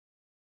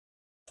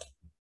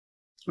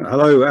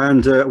Hello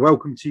and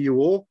welcome to you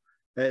all.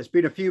 It's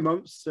been a few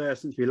months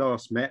since we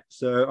last met,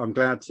 so I'm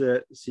glad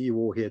to see you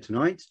all here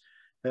tonight.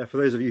 For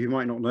those of you who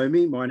might not know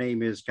me, my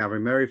name is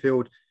Gavin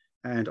Merrifield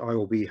and I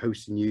will be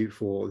hosting you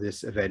for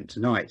this event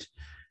tonight.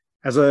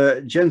 As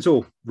a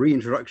gentle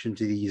reintroduction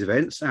to these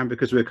events, and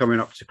because we're coming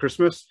up to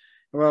Christmas,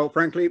 well,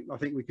 frankly, I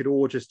think we could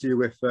all just do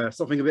with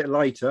something a bit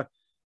lighter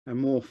and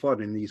more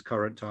fun in these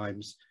current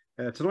times.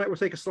 Tonight we'll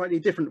take a slightly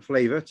different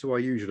flavour to our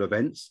usual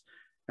events,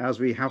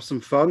 as we have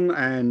some fun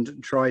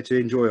and try to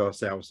enjoy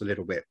ourselves a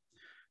little bit.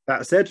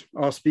 That said,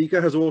 our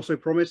speaker has also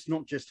promised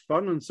not just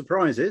fun and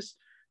surprises,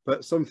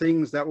 but some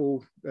things that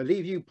will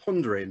leave you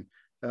pondering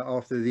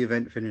after the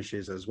event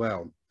finishes as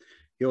well.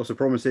 He also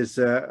promises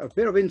a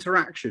bit of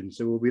interaction,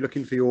 so we'll be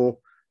looking for your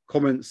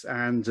comments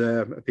and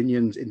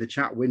opinions in the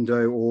chat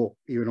window or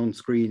even on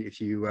screen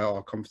if you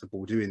are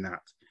comfortable doing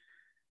that.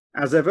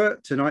 As ever,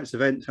 tonight's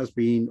event has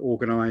been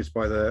organised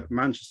by the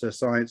Manchester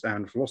Science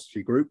and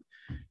Philosophy Group,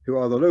 who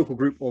are the local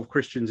group of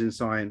Christians in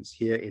science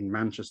here in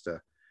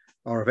Manchester.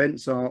 Our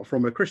events are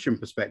from a Christian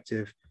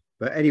perspective,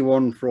 but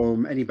anyone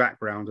from any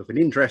background of an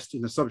interest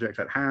in the subject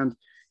at hand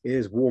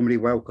is warmly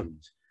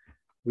welcomed.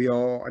 We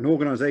are an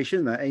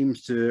organisation that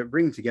aims to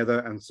bring together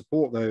and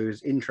support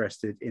those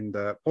interested in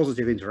the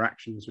positive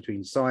interactions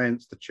between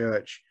science, the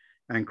church,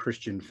 and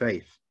Christian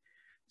faith.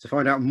 To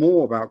find out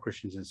more about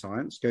Christians in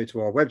Science, go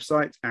to our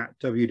website at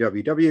www.cis.org.uk.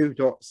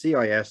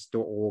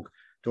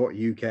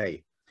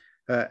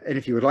 And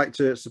if you would like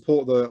to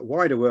support the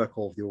wider work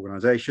of the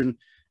organisation,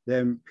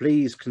 then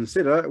please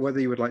consider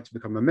whether you would like to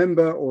become a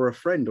member or a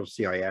friend of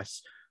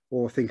CIS,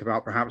 or think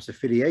about perhaps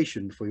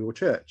affiliation for your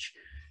church.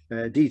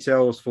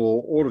 Details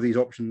for all of these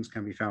options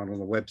can be found on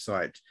the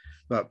website.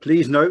 But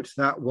please note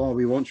that while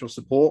we want your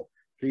support,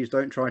 please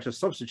don't try to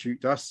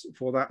substitute us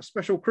for that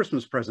special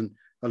Christmas present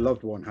a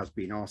loved one has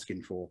been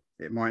asking for.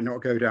 It might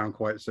not go down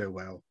quite so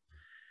well.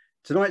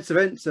 Tonight's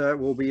event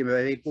will be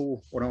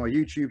available on our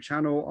YouTube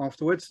channel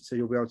afterwards, so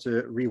you'll be able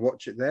to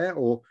re-watch it there,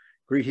 or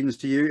greetings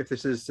to you if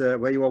this is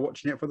where you are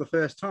watching it for the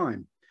first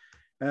time.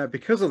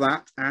 Because of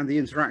that and the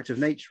interactive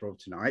nature of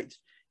tonight,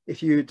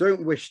 if you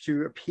don't wish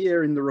to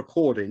appear in the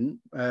recording,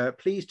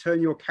 please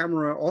turn your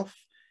camera off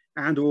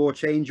and or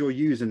change your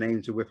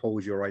username to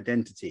withhold your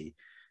identity.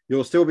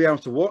 You'll still be able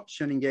to watch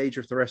and engage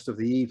with the rest of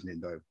the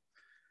evening though.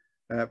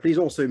 Please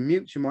also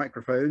mute your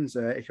microphones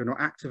if you're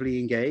not actively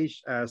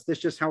engaged, as this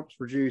just helps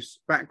reduce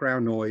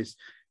background noise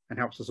and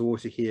helps us all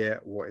to hear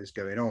what is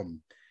going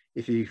on.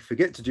 If you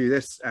forget to do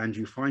this and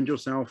you find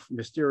yourself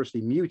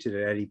mysteriously muted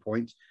at any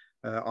point,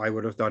 I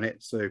would have done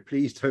it, so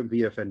please don't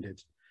be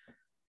offended.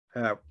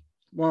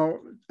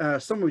 While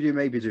some of you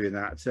may be doing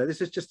that,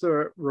 this is just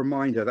a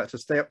reminder that to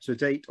stay up to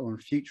date on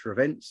future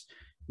events,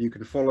 you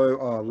can follow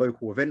our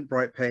local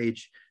Eventbrite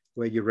page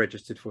where you're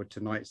registered for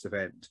tonight's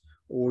event,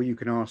 or you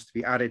can ask to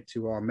be added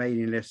to our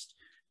mailing list,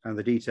 and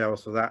the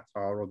details for that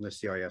are on the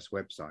CIS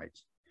website.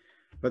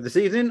 But this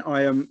evening,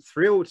 I am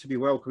thrilled to be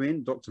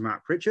welcoming Dr.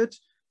 Matt Pritchard.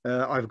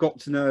 I've got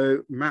to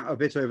know Matt a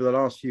bit over the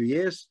last few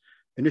years,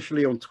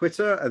 initially on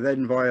Twitter and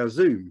then via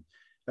Zoom.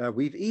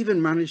 We've even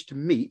managed to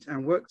meet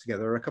and work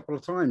together a couple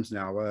of times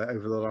now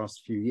over the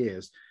last few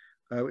years,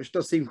 which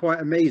does seem quite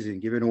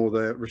amazing given all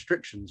the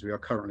restrictions we are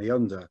currently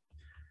under.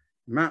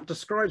 Matt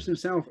describes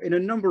himself in a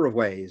number of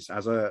ways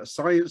as a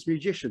science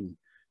musician,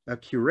 a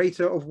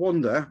curator of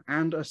wonder,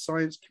 and a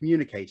science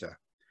communicator.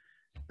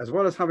 As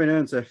well as having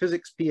earned a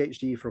physics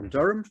PhD from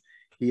Durham,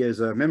 he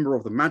is a member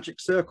of the Magic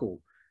Circle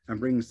and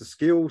brings the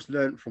skills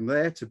learnt from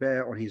there to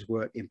bear on his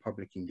work in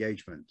public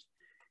engagement.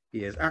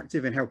 He is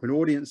active in helping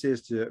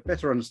audiences to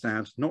better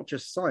understand not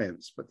just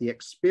science, but the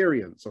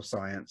experience of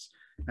science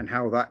and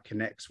how that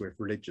connects with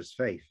religious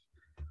faith.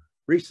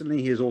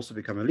 Recently, he has also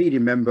become a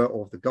leading member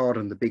of the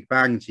Garden the Big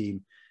Bang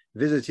team,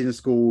 visiting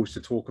schools to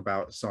talk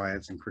about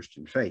science and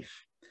Christian faith.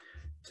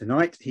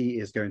 Tonight, he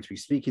is going to be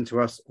speaking to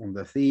us on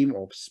the theme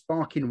of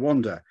sparking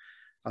wonder,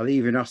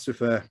 leaving us with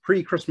a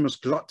pre-Christmas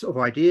glut of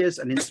ideas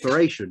and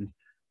inspiration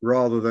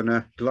rather than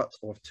a glut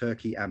of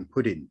turkey and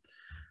pudding.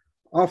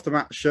 After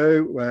Matt's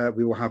show,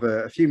 we will have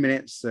a few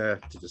minutes to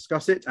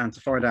discuss it and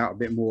to find out a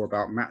bit more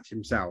about Matt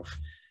himself.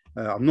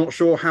 I'm not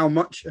sure how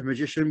much a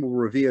magician will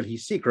reveal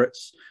his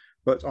secrets,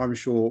 but I'm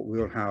sure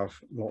we'll have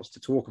lots to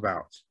talk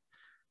about.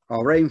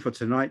 Our aim for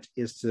tonight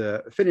is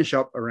to finish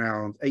up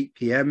around 8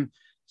 p.m.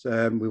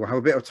 So we will have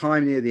a bit of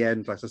time near the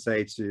end, like I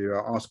say,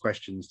 to ask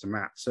questions to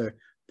Matt. So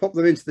pop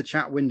them into the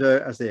chat window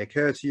as they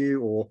occur to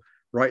you, or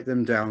write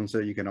them down so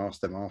you can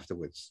ask them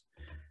afterwards.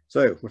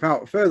 So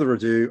without further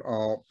ado,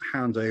 I'll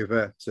hand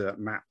over to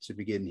Matt to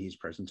begin his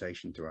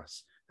presentation to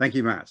us. Thank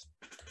you, Matt.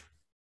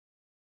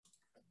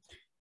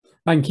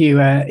 Thank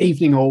you.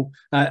 Evening all.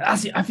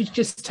 As I've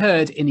just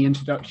heard in the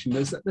introduction,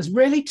 there's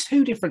really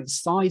two different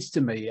sides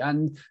to me,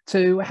 and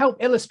to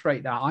help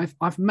illustrate that,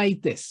 I've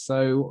made this.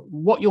 So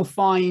what you'll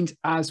find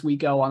as we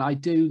go on, I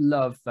do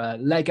love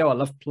Lego. I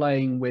love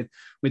playing with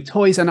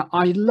toys, and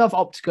I love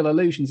optical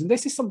illusions. And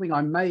this is something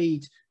I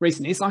made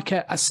recently. It's like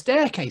a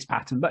staircase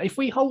pattern, but if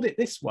we hold it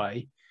this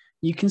way,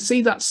 you can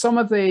see that some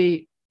of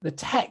the the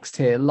text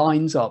here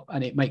lines up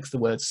and it makes the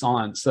word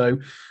science. So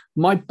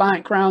my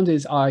background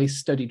is I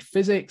studied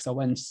physics. I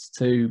went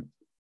to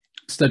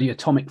study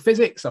atomic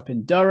physics up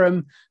in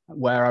Durham,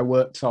 where I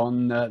worked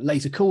on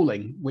laser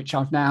cooling, which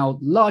I've now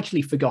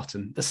largely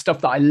forgotten. The stuff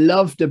that I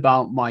loved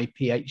about my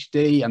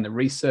PhD and the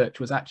research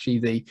was actually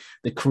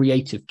the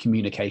creative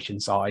communication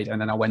side. And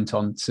then I went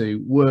on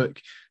to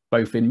work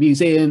both in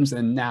museums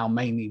and now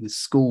mainly with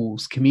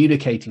schools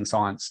communicating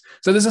science.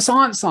 So there's a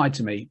science side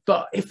to me.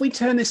 But if we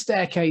turn this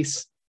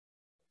staircase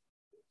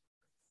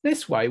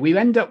this way, we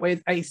end up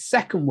with a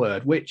second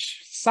word,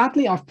 which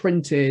sadly I've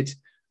printed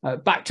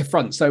back to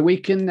front. So we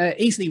can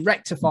easily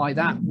rectify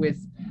that with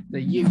the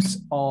use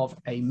of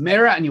a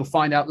mirror. And you'll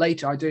find out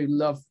later, I do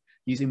love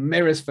using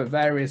mirrors for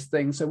various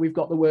things. So we've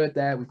got the word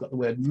there, we've got the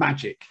word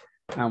magic.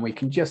 And we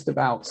can just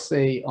about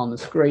see on the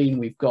screen,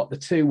 we've got the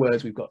two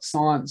words, we've got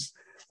science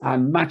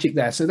and magic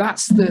there. So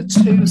that's the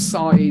two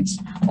sides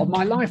of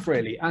my life,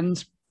 really.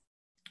 And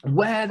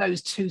where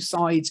those two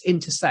sides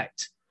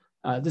intersect,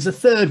 there's a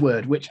third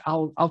word, which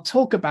I'll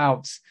talk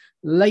about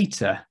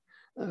later.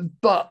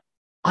 But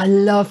I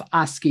love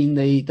asking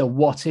the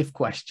what if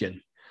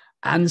question.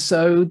 And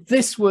so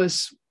this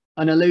was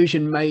an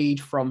illusion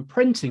made from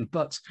printing,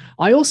 but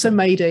I also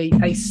made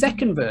a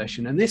second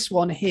version. And this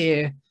one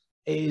here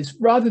is,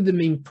 rather than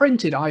being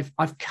printed, I've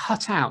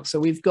cut out. So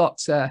we've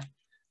got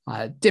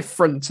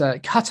different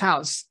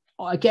cutouts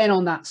again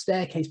on that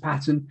staircase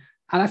pattern.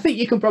 And I think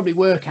you can probably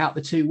work out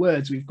the two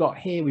words we've got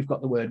here. We've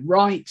got the word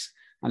right.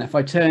 And if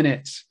I turn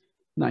it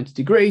 90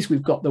 degrees,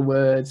 we've got the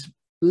word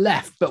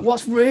left. But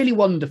what's really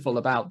wonderful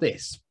about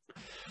this,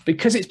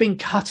 because it's been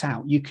cut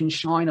out, you can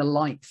shine a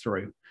light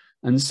through.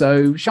 And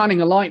so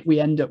shining a light, we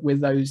end up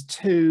with those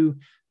two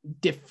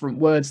different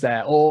words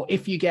there. Or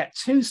if you get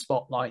two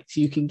spotlights,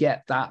 you can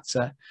get that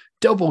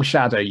double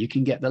shadow. You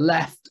can get the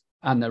left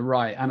and the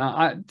right.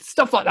 And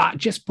stuff like that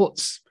just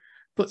puts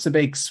a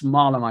big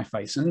smile on my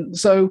face. And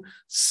so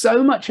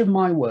much of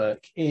my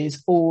work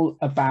is all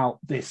about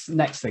this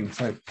next thing.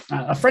 So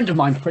a friend of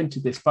mine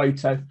printed this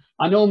photo.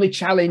 I normally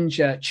challenge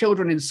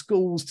children in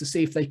schools to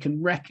see if they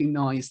can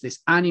recognize this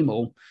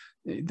animal.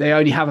 They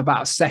only have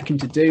about a second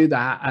to do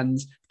that and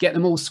get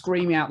them all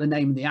screaming out the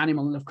name of the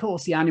animal. And of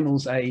course, the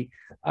animal's a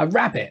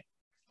rabbit.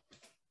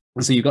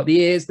 And so you've got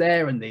the ears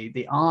there and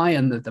the eye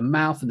and the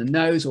mouth and the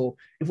nose. Or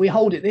if we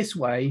hold it this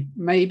way,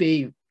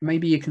 maybe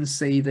you can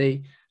see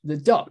the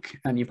duck,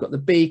 and you've got the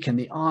beak and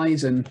the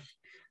eyes, and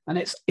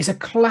it's a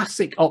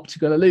classic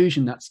optical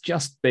illusion that's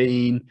just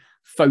been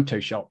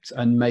photoshopped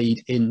and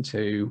made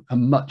into a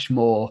much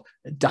more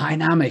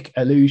dynamic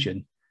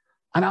illusion.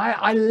 And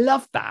I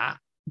love that,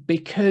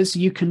 because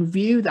you can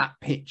view that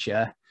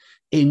picture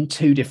in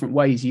two different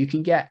ways. You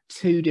can get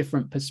two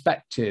different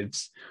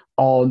perspectives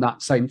on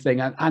that same thing.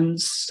 And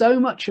so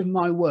much of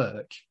my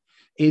work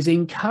is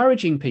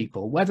encouraging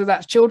people, whether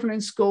that's children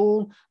in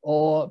school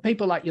or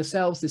people like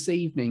yourselves this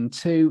evening,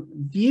 to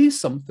view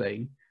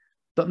something,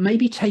 but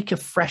maybe take a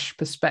fresh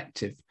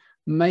perspective,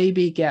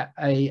 maybe get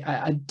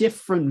a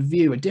different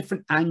view, a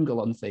different angle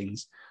on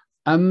things.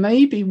 And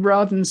maybe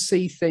rather than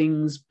see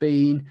things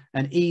being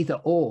an either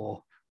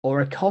or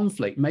a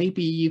conflict,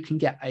 maybe you can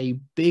get a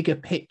bigger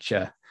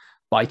picture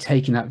by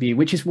taking that view,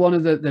 which is one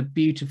of the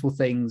beautiful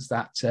things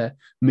that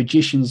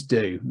magicians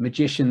do.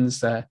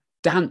 Magicians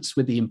dance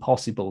with the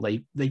impossible.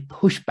 They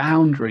push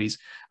boundaries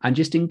and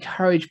just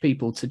encourage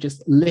people to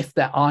just lift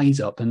their eyes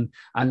up and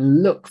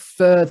look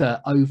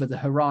further over the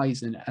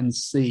horizon and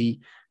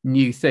see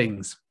new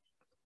things.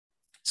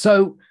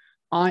 So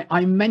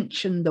I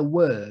mentioned the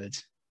word,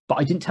 but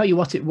I didn't tell you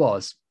what it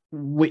was,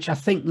 which I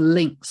think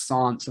links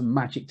science and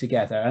magic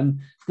together.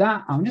 And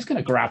that, I'm just going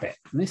to grab it.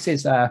 And this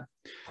is the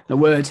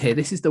word here.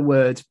 This is the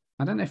word,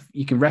 I don't know if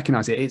you can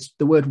recognize it. It's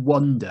the word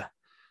wonder.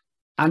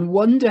 And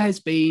wonder has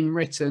been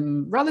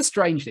written rather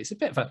strangely. It's a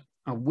bit of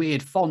a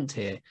weird font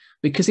here,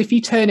 because if you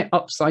turn it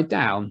upside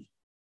down,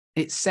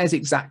 it says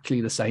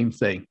exactly the same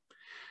thing.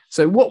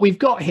 So what we've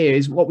got here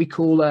is what we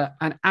call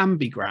an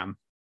ambigram.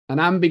 An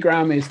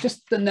ambigram is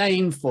just the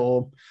name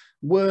for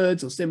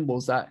words or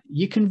symbols that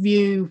you can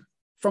view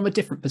from a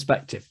different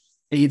perspective.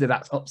 Either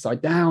that's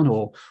upside down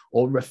or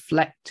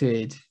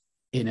reflected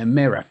in a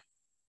mirror.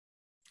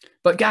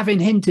 But Gavin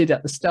hinted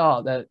at the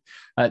start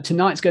that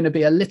tonight's going to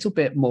be a little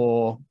bit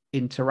more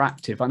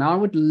interactive, and I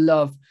would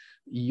love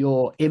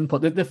your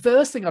input. The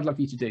first thing I'd love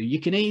you to do, you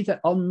can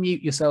either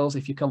unmute yourselves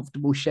if you're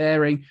comfortable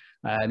sharing,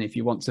 and if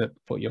you want to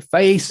put your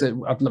face,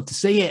 I'd love to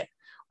see it,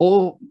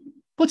 or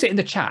put it in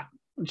the chat.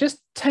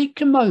 Just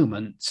take a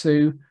moment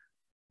to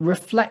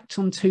reflect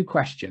on two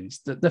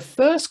questions. The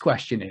first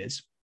question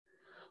is,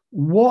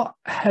 what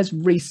has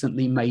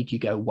recently made you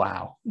go,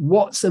 wow?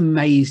 What's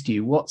amazed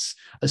you? What's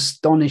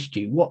astonished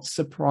you? What's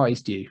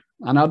surprised you?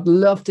 And I'd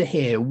love to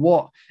hear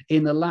what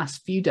in the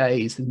last few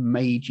days has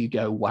made you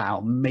go, wow,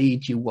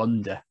 made you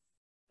wonder.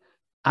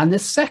 And the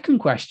second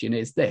question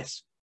is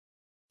this: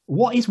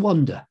 what is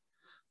wonder?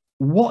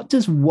 What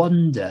does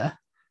wonder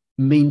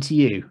mean to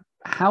you?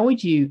 How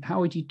would you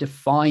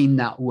define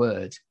that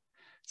word?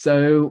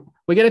 So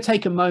we're going to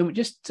take a moment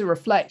just to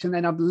reflect, and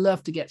then I'd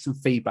love to get some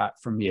feedback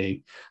from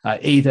you.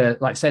 Either,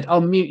 like I said,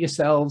 unmute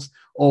yourselves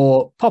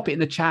or pop it in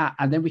the chat,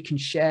 and then we can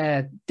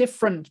share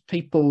different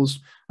people's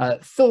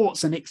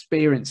thoughts and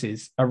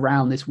experiences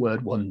around this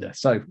word wonder.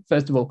 So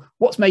first of all,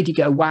 what's made you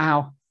go,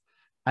 wow?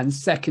 And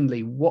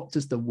secondly, what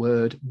does the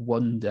word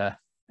wonder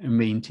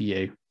mean to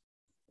you?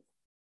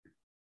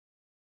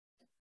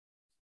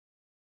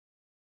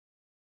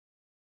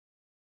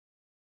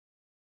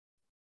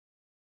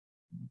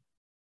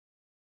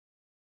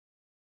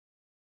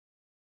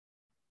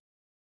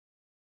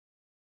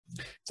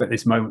 So at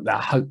this moment,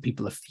 I hope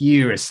people are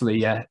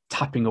furiously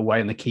tapping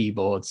away on the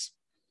keyboards.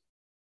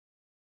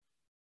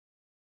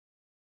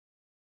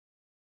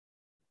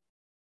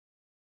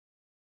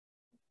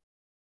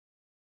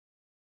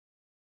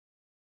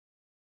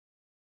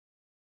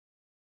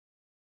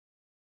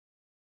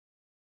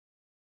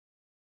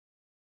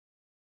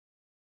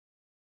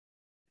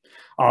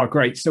 Oh,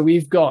 great. So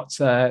we've got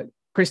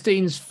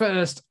Christine's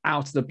first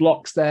out of the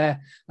blocks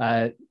there.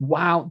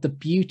 Wow, the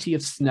beauty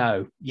of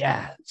snow.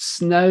 Yeah,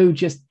 snow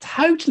just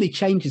totally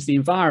changes the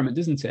environment,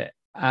 doesn't it?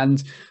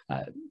 And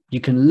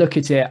you can look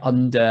at it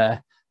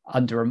under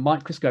a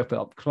microscope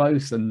up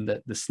close, and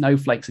the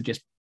snowflakes are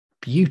just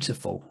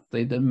beautiful.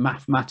 The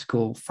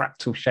mathematical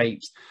fractal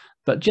shapes,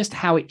 but just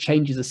how it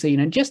changes the scene,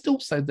 and just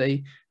also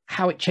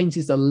how it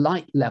changes the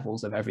light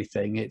levels of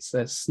everything. It's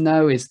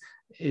snow's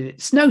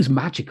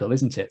magical,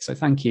 isn't it? So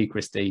thank you,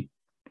 Christine.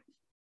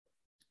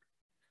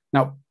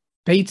 Now,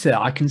 Peter,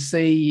 I can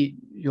see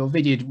your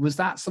video. Was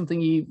that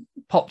something you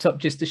popped up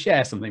just to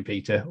share something,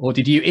 Peter? Or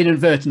did you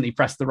inadvertently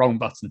press the wrong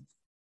button?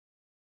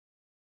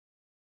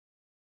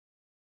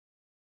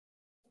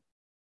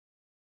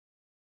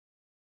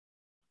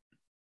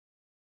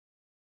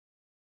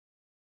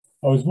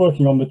 I was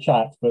working on the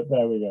chat, but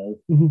there we go.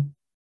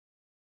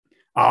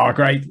 Oh,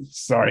 great.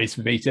 Sorry,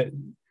 Peter.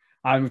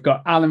 We've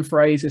got Alan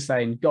Fraser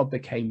saying God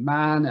became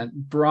man, and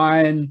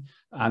Brian,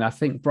 and I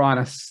think Brian,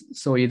 I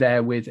saw you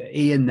there with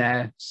Ian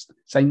there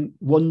saying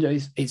wonder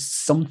is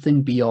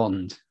something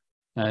beyond.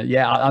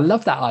 Yeah, I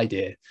love that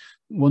idea.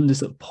 Wonder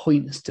sort of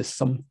points to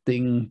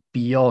something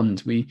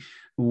beyond.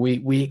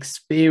 We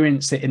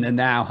experience it in the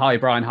now. Hi,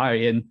 Brian. Hi,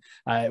 Ian.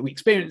 We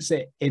experience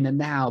it in the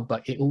now,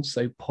 but it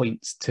also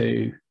points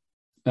to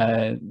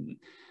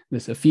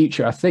there's a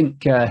future. I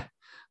think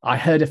I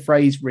heard a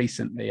phrase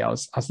recently. I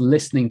was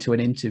listening to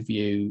an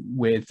interview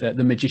with the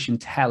magician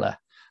Teller,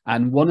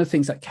 and one of the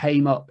things that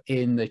came up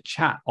in the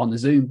chat on the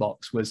Zoom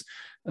box was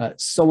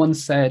someone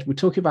said, we're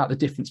talking about the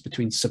difference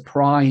between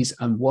surprise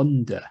and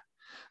wonder.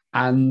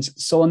 And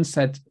someone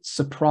said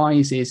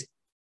surprise is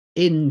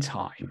in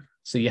time.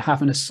 So you're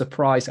having a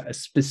surprise at a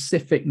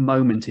specific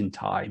moment in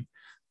time,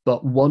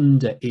 but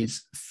wonder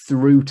is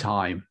through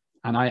time.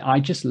 And I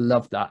just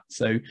love that.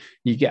 So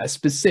you get a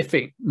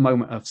specific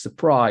moment of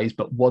surprise,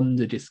 but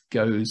wonder just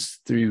goes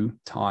through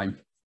time.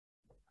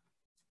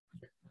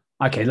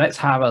 Okay, let's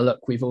have a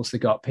look. We've also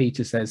got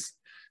Peter's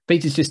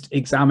just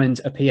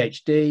examined a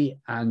PhD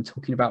and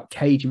talking about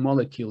caging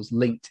molecules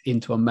linked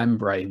into a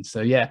membrane. So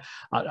yeah,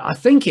 I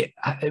think it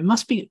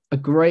must be a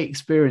great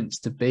experience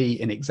to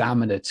be an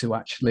examiner, to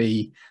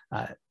actually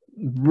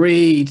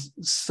read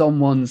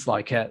someone's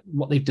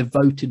what they've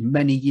devoted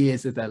many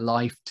years of their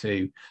life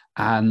to,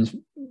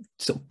 and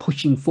sort of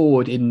pushing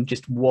forward in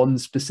just one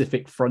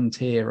specific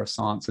frontier of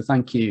science. So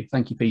thank you,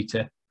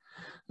 Peter.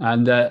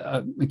 And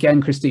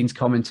again, Christine's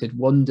commented,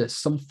 wonder,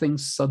 something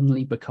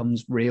suddenly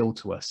becomes real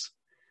to us.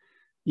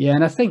 Yeah,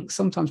 and I think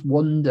sometimes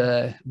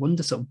wonder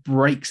sort of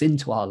breaks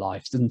into our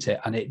lives, doesn't it?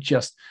 And it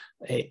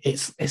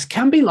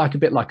can be like a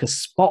bit like a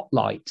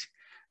spotlight,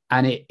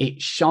 and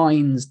it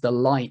shines the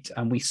light,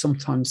 and we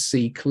sometimes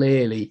see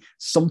clearly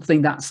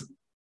something that's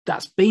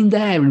been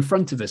there in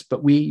front of us,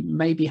 but we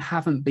maybe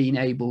haven't been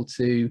able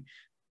to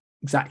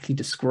exactly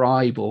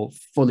describe or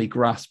fully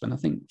grasp. And I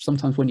think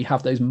sometimes when you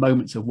have those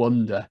moments of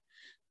wonder,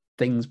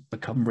 things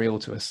become real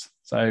to us.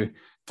 So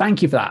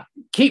thank you for that.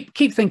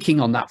 Keep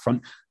thinking on that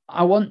front.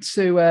 I want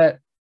to,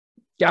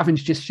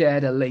 Gavin's just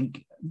shared a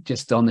link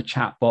just on the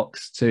chat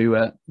box to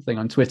a thing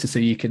on Twitter, so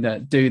you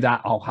can do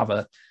that. I'll have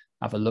a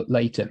look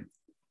later.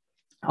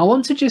 I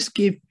want to just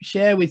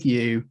share with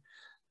you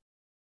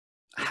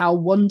how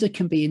wonder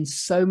can be in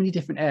so many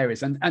different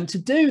areas. And to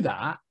do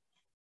that,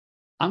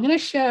 I'm going to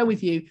share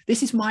with you,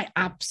 this is my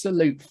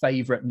absolute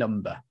favorite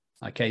number.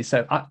 Okay,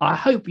 so I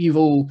hope you've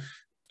all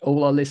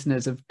our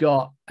listeners have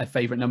got a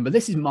favorite number.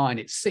 This is mine.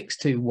 It's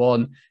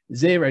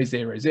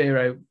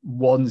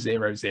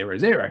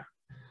 621-000-1000.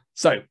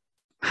 So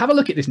have a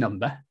look at this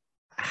number.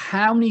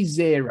 How many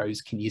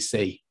zeros can you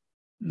see?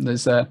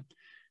 There's I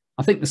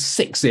think there's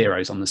 6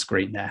 zeros on the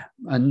screen there.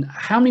 And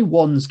how many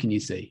ones can you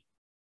see?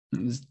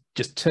 There's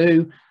just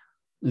 2.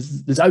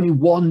 There's only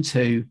 1,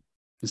 2.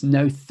 There's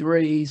no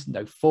 3s,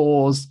 no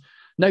 4s,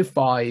 no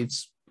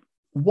 5s.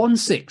 1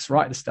 6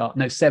 right at the start,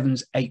 no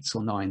 7s, 8s,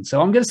 or 9s. So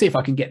I'm going to see if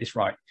I can get this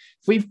right.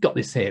 If we've got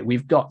this here,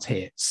 we've got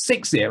here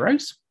 6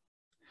 zeros,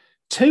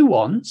 2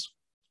 1s,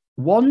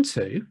 1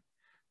 2,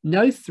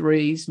 no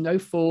 3s, no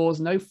 4s,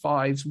 no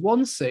 5s,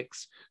 1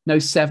 6, no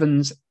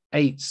 7s,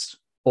 8s,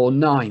 or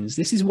nines.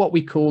 This is what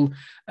we call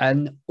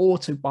an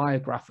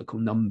autobiographical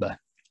number.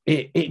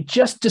 It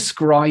just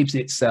describes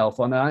itself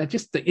on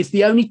it's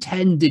the only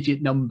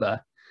 10-digit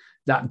number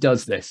that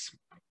does this.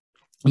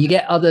 You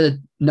get other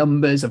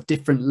numbers of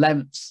different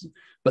lengths,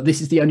 but this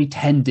is the only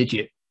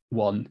 10-digit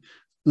one.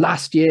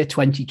 Last year,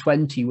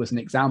 2020, was an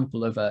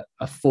example of a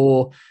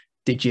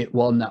 4-digit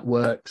one that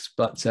works,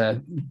 but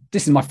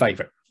this is my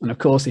favorite. And of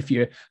course, if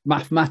you're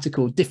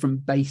mathematical,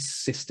 different base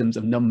systems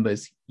of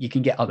numbers, you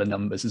can get other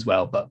numbers as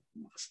well, but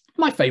it's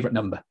my favorite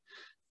number.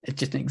 It's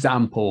just an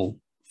example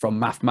from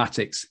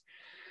mathematics.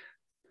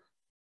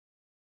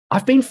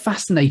 I've been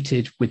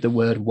fascinated with the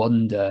word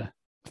wonder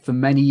for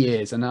many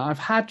years, and I've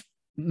had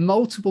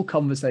multiple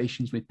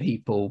conversations with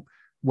people,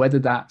 whether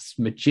that's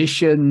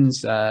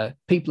magicians,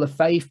 people of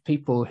faith,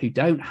 people who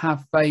don't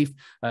have faith,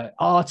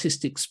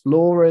 artist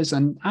explorers,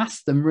 and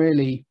ask them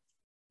really,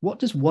 what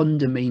does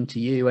wonder mean to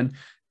you? And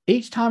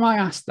each time I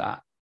ask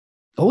that,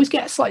 I always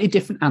get a slightly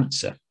different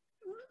answer.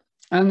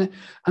 And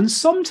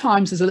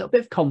sometimes there's a little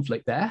bit of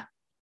conflict there,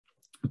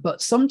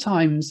 but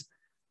sometimes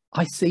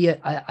I see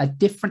a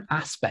different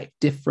aspect,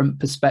 different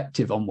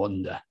perspective on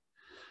wonder.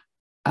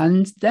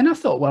 And then I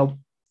thought, well,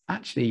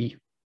 actually,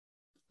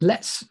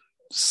 let's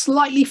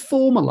slightly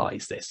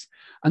formalize this.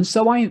 And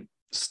so I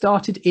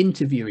started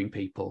interviewing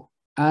people.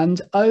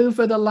 And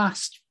over the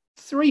last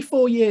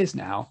 3-4 years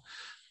now,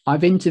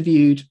 I've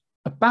interviewed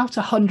about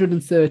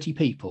 130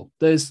 people.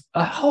 There's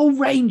a whole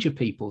range of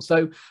people.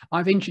 So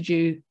I've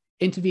interviewed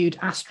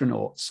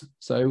astronauts.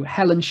 So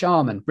Helen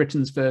Sharman,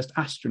 Britain's first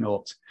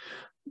astronaut.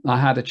 I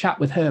had a chat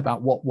with her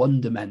about what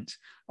wonder meant.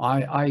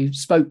 I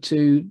spoke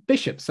to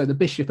bishops. So the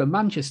Bishop of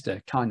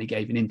Manchester kindly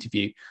gave an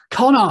interview.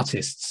 Con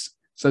artists.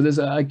 So there's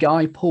a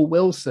guy, Paul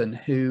Wilson,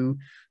 who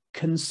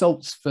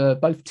consults for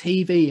both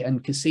TV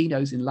and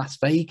casinos in Las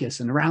Vegas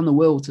and around the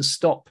world to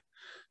stop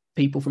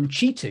people from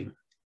cheating.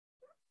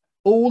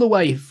 All the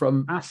way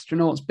from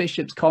astronauts,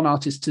 bishops, con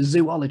artists to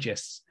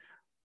zoologists,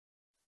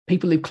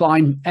 people who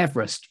climb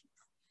Everest,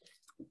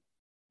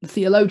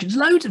 theologians,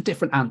 loads of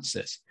different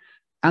answers.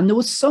 And there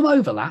was some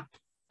overlap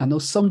and there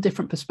was some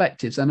different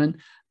perspectives.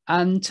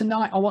 And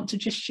tonight I want to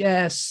just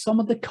share some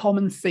of the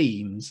common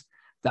themes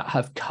that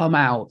have come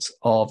out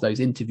of those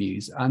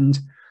interviews. And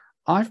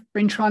I've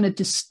been trying to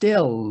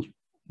distill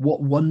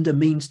what wonder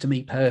means to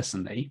me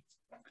personally.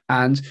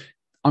 And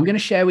I'm going to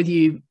share with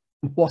you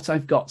what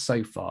I've got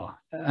so far.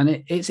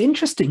 And it's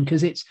interesting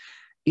because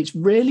it's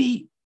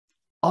really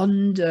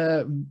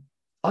under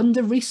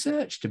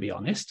researched, to be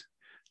honest.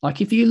 Like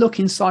if you look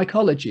in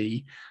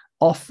psychology,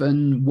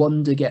 often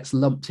wonder gets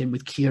lumped in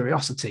with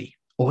curiosity,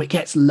 or it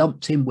gets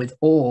lumped in with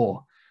awe.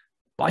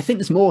 But I think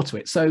there's more to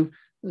it. So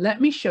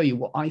let me show you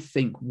what I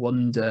think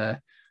wonder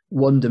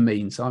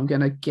means. So I'm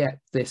going to get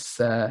this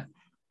up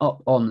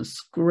on the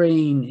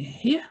screen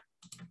here.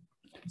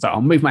 So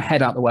I'll move my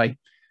head out of the way.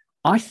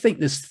 I think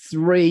there's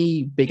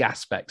 3 big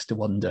aspects to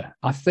wonder.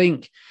 I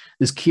think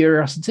there's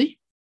curiosity,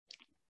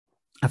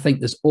 I think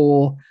there's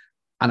awe,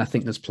 and I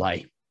think there's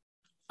play.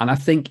 And I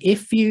think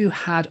if you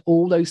had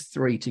all those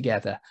 3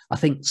 together, I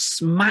think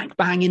smack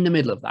bang in the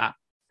middle of that,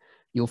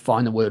 you'll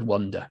find the word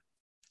wonder.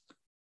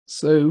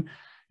 So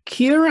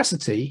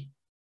curiosity,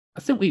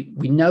 I think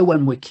we know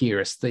when we're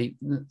curious.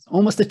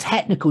 Almost the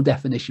technical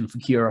definition for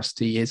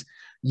curiosity is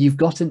you've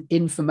got an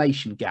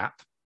information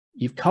gap.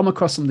 You've come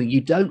across something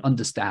you don't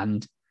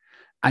understand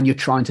and you're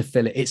trying to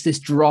fill it. It's this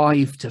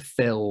drive to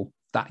fill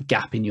that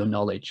gap in your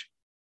knowledge.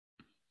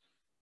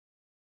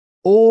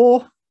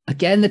 Or,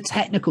 again, the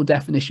technical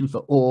definition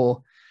for awe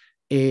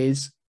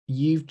is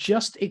you've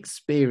just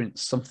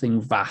experienced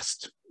something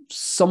vast,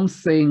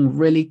 something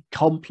really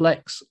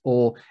complex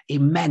or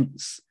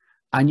immense,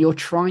 and you're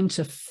trying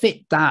to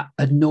fit that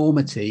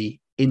enormity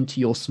into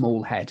your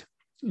small head.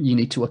 You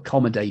need to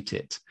accommodate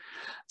it.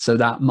 So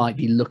that might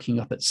be looking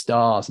up at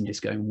stars and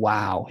just going,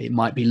 wow. It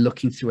might be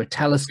looking through a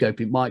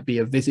telescope. It might be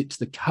a visit to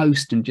the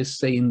coast and just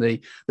seeing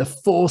the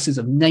forces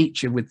of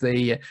nature with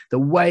the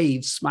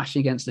waves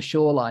smashing against the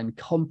shoreline,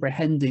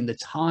 comprehending the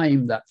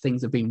time that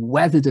things have been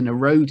weathered and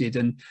eroded.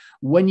 And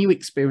when you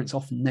experience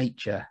often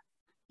nature,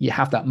 you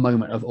have that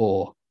moment of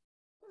awe.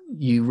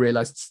 You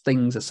realize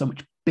things are so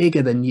much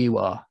bigger than you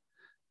are.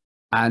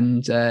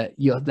 And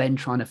you're then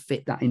trying to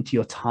fit that into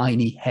your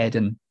tiny head.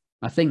 And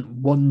I think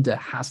wonder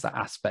has that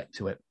aspect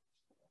to it.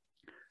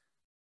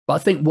 But I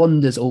think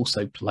wonder's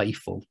also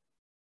playful.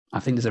 I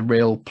think there's a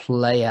real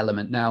play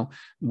element. Now,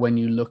 when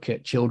you look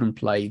at children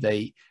play,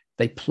 they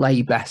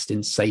play best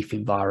in safe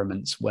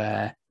environments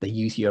where they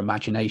use your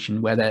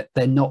imagination, where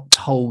they're not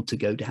told to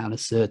go down a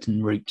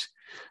certain route.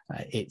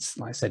 It's,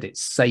 like I said,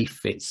 it's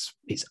safe, it's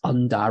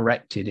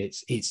undirected,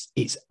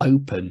 it's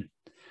open,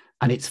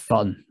 and it's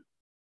fun.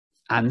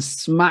 And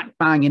smack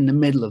bang in the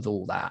middle of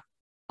all that,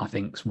 I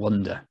think, is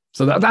wonder.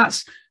 So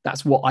that's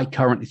what I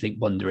currently think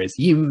wonder is.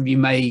 You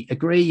may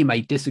agree, you may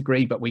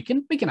disagree, but we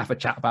can have a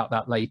chat about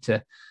that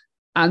later.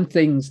 And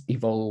things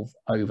evolve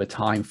over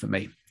time for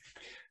me.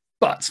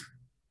 But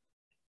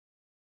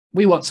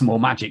we want some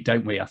more magic,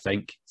 don't we, I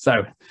think?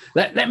 So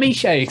let me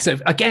show you. So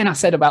again, I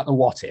said about the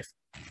what if.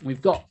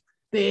 We've got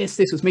this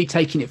was me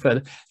taking it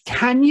further.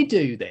 Can you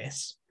do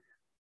this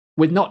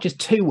with not just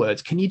 2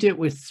 words? Can you do it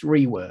with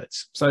 3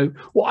 words? So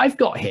what I've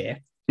got here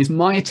is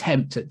my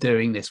attempt at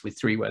doing this with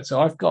 3 words. So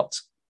I've got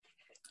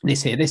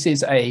this here. This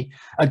is a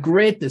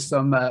grid. There's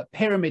some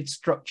pyramid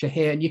structure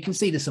here, and you can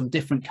see there's some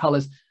different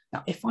colors.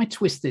 Now, if I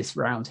twist this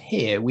around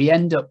here, we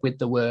end up with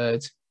the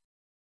word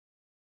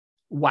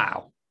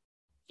wow.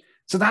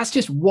 So that's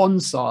just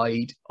one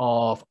side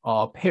of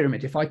our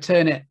pyramid. If I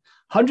turn it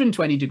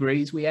 120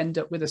 degrees, we end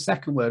up with a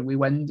second word. We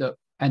end up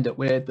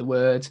with the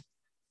word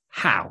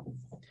how.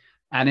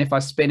 And if I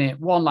spin it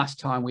one last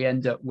time, we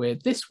end up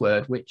with this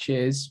word, which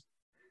is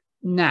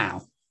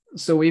now.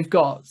 So we've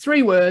got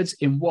 3 words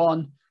in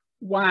one.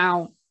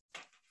 Wow,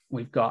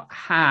 we've got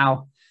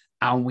how,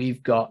 and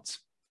we've got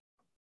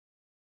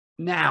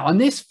now.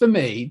 And this, for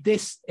me,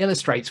 this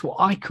illustrates what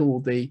I call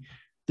the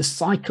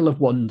cycle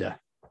of wonder.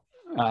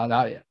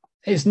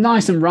 It's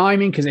nice and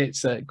rhyming because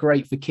it's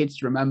great for kids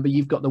to remember.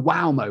 You've got the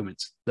wow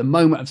moment, the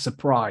moment of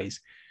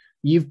surprise.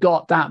 You've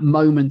got that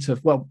moment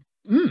of, well,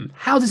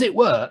 how does it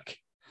work?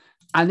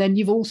 And then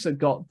you've also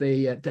got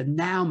the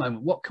now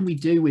moment. What can we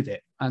do with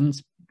it? And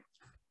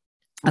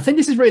I think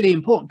this is really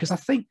important because I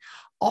think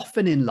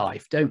often in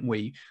life, don't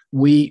we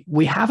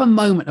have a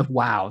moment of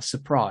wow,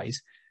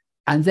 surprise,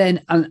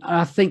 and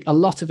I think a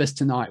lot of us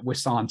tonight, we're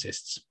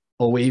scientists,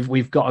 or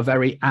we've got a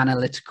very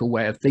analytical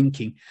way of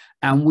thinking,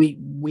 and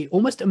we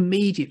almost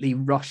immediately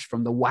rush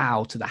from the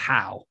wow to the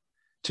how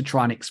to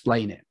try and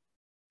explain it.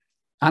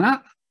 And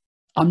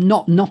I'm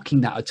not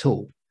knocking that at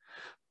all,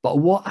 but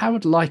what I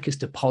would like us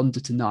to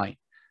ponder tonight,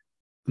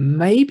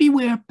 maybe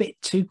we're a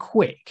bit too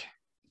quick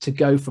to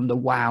go from the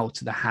wow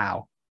to the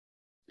how.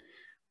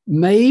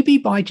 Maybe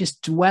by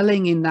just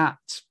dwelling in that,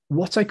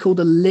 what I call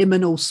the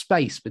liminal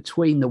space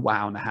between the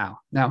wow and the how.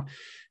 Now,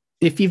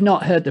 if you've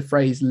not heard the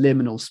phrase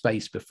liminal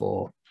space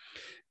before,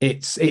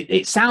 it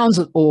sounds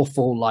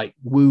awful, like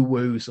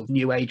woo-woo sort of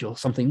new age or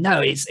something.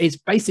 No, it's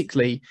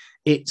basically,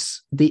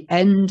 it's the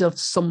end of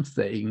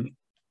something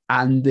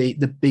and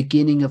the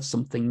beginning of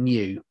something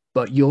new,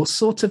 but you're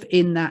sort of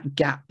in that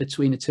gap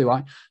between the two.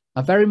 I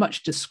very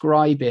much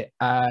describe it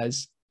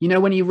as, you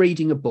know, when you're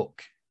reading a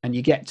book and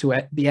you get to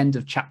the end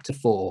of chapter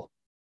 4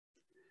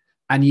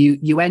 and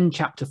you end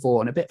chapter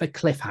 4 on a bit of a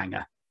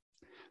cliffhanger,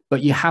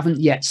 but you haven't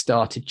yet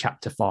started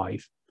chapter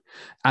 5.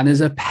 And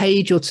there's a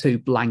page or 2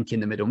 blank in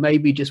the middle,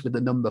 maybe just with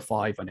the number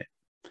 5 on it.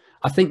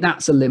 I think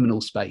that's a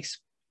liminal space.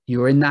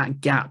 You're in that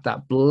gap,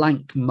 that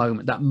blank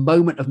moment, that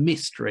moment of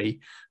mystery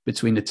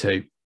between the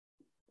two.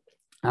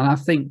 And I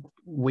think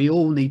we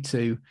all need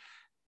to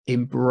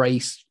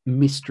embrace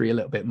mystery a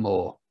little bit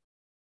more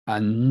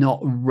and not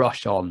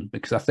rush on,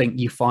 because I think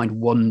you find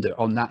wonder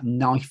on that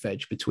knife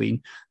edge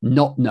between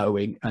not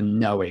knowing and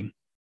knowing.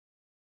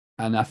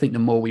 And I think the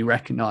more we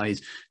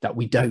recognize that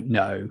we don't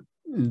know,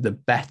 the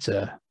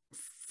better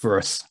for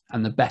us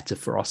and the better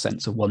for our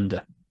sense of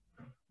wonder.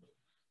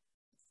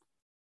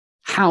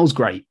 How's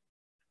great.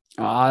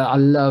 I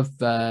love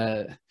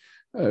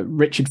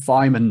Richard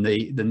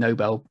Feynman, the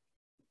Nobel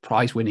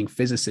Prize-winning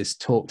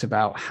physicist, talked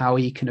about how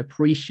he can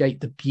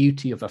appreciate the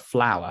beauty of a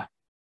flower.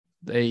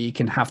 You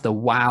can have the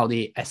wow,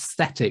 the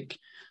aesthetic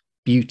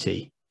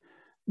beauty,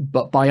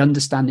 but by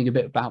understanding a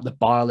bit about the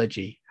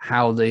biology,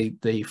 how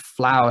the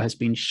flower has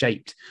been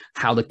shaped,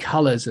 how the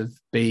colors have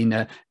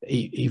been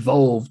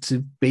evolved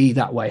to be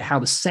that way, how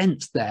the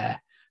scent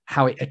there,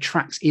 how it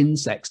attracts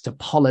insects to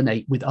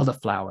pollinate with other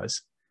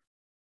flowers.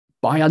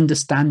 By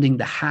understanding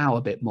the how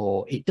a bit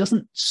more, it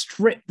doesn't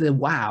strip the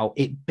wow,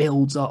 it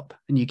builds up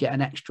and you get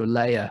an extra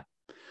layer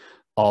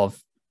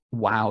of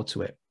wow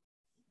to it.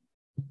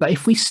 But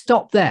if we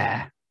stop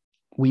there,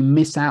 we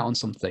miss out on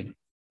something.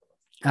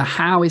 A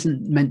how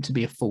isn't meant to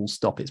be a full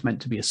stop. It's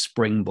meant to be a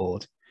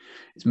springboard.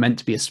 It's meant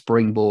to be a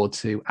springboard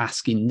to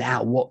asking,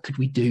 now, what could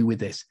we do with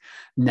this?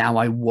 Now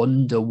I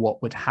wonder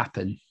what would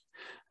happen.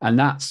 And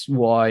that's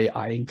why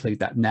I include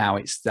that now.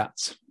 It's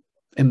that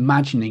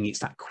imagining, it's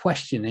that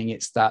questioning,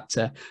 it's that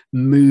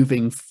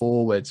moving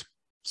forward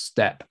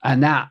step.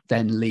 And that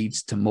then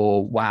leads to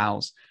more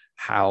wows,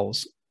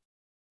 hows,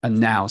 and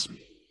nows.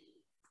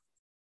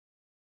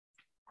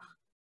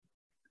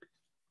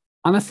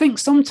 And I think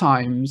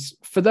sometimes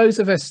for those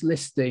of us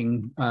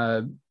listening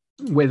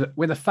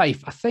with a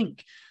faith, I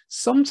think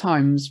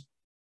sometimes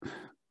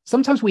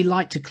we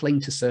like to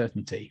cling to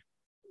certainty,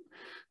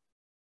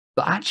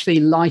 but actually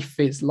life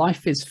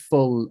is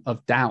full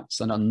of doubts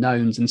and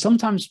unknowns. And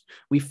sometimes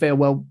we feel,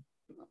 well,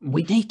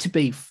 we need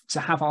to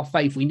have our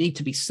faith. We need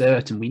to be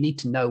certain. We need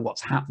to know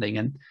what's happening.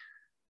 And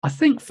I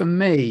think for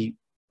me,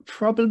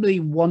 probably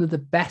one of the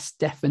best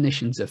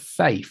definitions of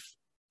faith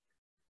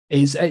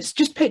is, it's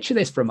just picture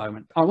this for a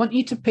moment. I want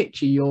you to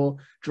picture you're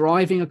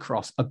driving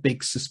across a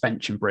big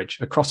suspension bridge,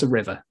 across a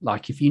river.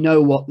 Like if you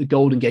know what the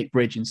Golden Gate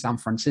Bridge in San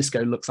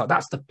Francisco looks like,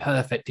 that's the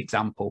perfect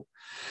example.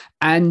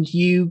 And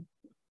you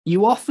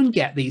often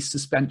get these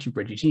suspension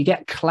bridges, you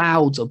get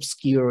clouds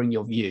obscuring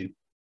your view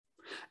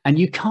and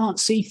you can't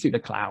see through the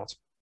cloud.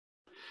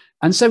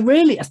 And so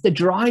really, as the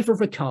driver of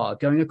a car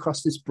going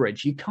across this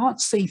bridge, you can't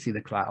see through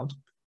the cloud.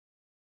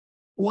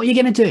 what are you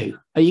going to do?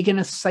 Are you going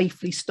to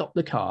safely stop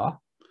the car,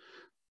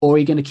 or are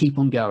you going to keep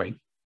on going?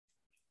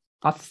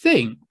 I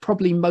think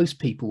probably most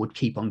people would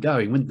keep on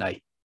going, wouldn't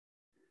they?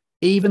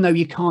 Even though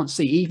you can't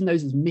see, even though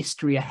there's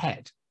mystery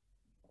ahead.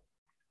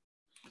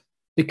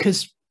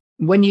 Because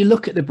when you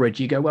look at the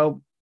bridge, you go,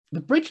 well, the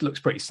bridge looks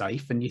pretty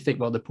safe. And you think,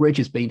 well, the bridge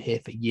has been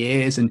here for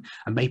years, and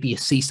maybe you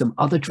see some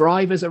other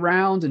drivers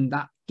around, and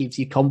that gives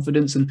you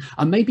confidence. And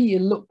maybe you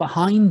look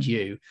behind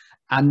you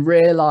and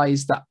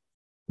realize that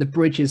the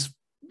bridge has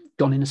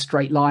gone in a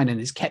straight line and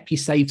it's kept you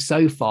safe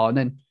so far. And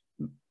then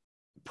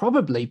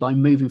probably by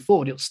moving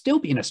forward, it'll still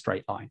be in a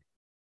straight line.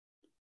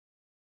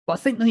 But I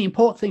think the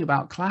important thing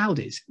about cloud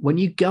is when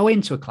you go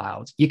into a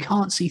cloud, you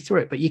can't see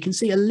through it, but you can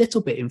see a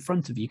little bit in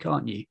front of you,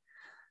 can't you?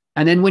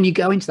 And then when you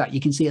go into that, you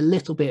can see a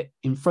little bit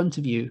in front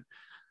of you.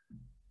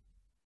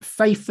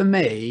 Faith for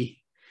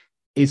me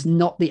is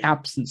not the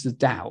absence of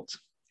doubt.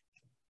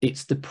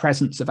 It's the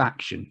presence of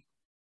action.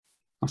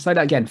 I'll say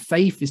that again.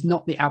 Faith is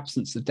not the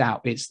absence of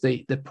doubt. It's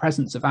the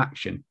presence of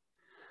action.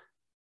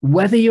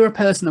 Whether you're a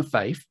person of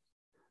faith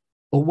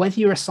or whether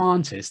you're a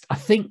scientist, I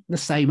think the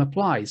same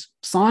applies.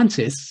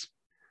 Scientists,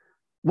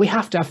 we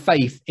have to have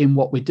faith in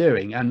what we're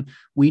doing, and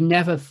we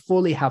never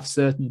fully have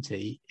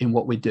certainty in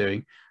what we're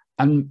doing.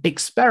 And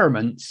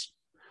experiments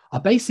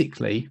are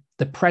basically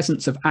the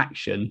presence of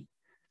action,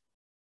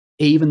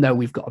 even though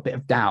we've got a bit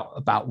of doubt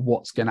about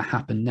what's going to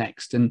happen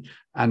next. And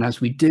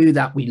as we do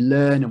that, we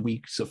learn and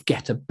we sort of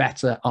get a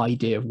better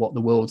idea of what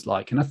the world's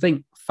like. And I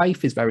think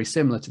faith is very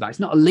similar to that. It's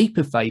not a leap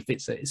of faith.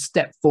 It's a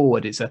step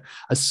forward. It's a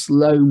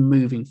slow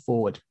moving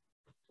forward.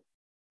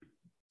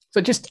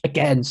 So just,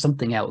 again,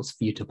 something else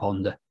for you to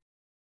ponder.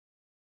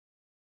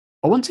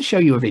 I want to show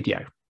you a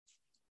video.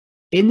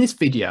 In this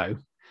video,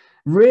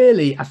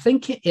 really, I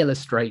think it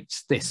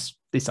illustrates this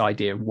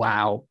idea of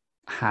wow,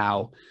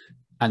 how,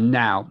 and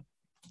now.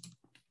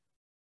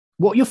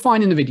 What you'll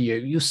find in the video,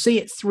 you'll see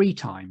it 3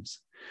 times.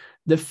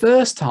 The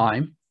first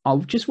time, I'll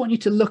just want you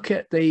to look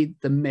at the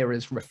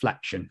mirror's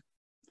reflection,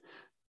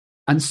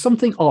 and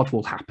something odd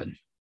will happen.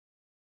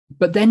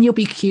 But then you'll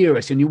be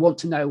curious and you want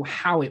to know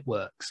how it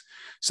works.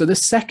 So the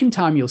second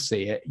time you'll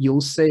see it,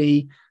 you'll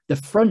see the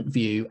front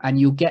view, and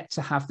you'll get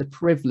to have the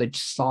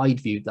privileged side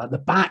view, the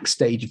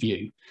backstage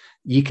view.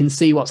 You can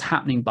see what's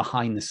happening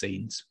behind the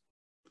scenes.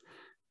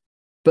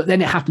 But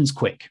then it happens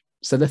quick.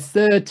 So the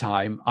third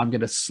time, I'm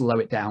going to slow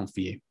it down for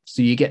you,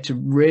 so you get to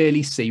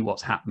really see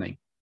what's happening.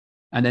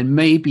 And then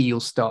maybe you'll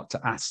start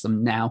to ask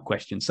some now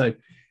questions. So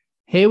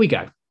here we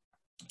go.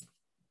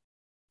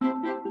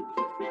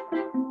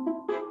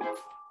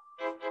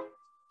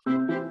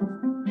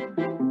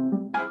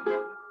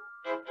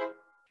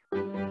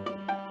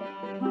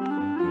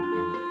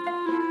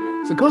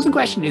 So of course the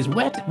question is,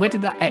 where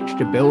did that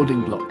extra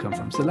building block come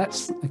from? So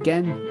let's,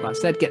 again, like I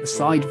said, get the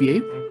side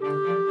view.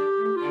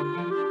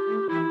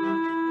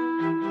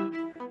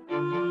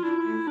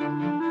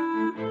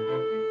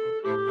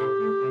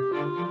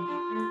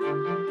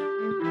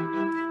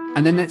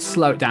 And then let's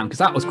slow it down, because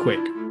that was quick.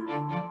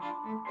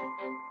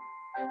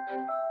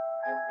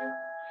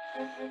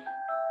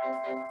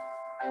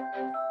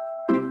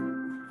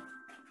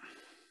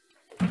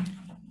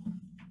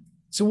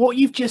 So what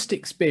you've just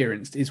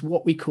experienced is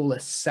what we call a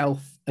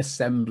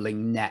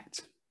self-assembling net.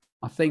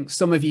 I think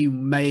some of you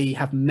may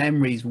have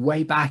memories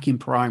way back in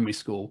primary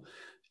school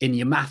in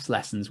your maths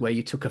lessons where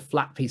you took a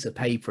flat piece of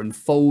paper and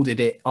folded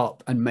it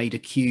up and made a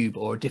cube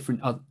or a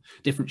different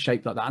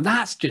shape like that. And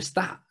that's just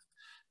that.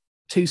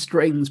 2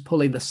 strings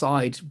pulling the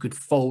sides could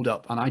fold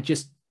up. And I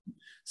just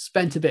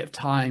spent a bit of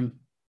time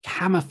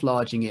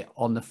camouflaging it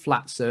on the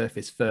flat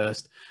surface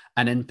first,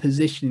 and then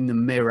positioning the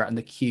mirror and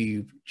the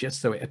cube just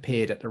so it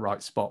appeared at the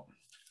right spot.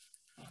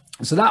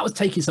 So that was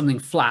taking something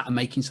flat and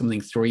making something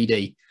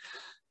 3D.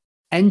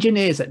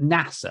 Engineers at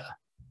NASA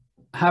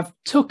have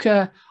took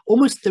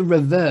almost the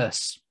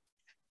reverse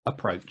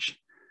approach.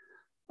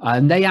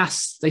 And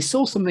they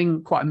saw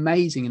something quite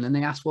amazing, and then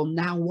they asked, well,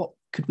 now what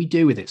could we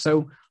do with it?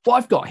 So what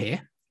I've got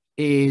here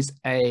is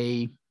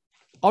a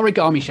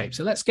origami shape.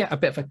 So let's get a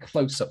bit of a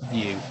close-up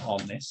view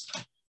on this.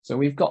 So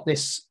we've got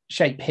this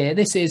shape here.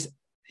 It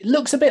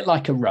looks a bit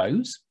like a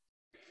rose.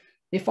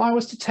 If I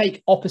was to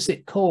take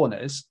opposite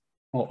corners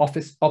or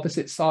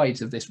opposite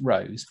sides of this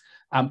rose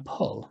and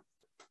pull,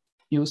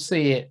 you'll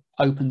see it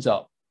opens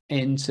up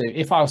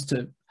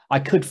into, I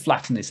could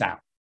flatten this out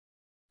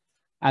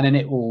and then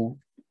it will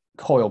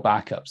coil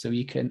back up. So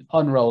you can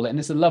unroll it. And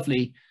there's a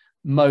lovely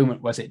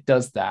moment where it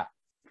does that.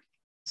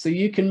 So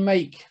you can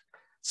make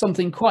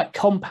something quite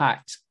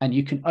compact and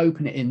you can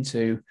open it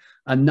into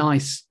a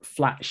nice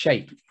flat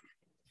shape.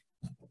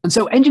 And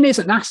so engineers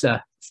at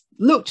NASA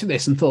looked at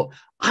this and thought,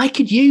 I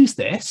could use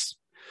this,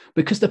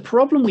 because the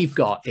problem we've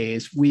got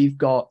is we've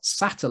got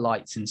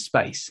satellites in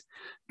space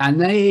and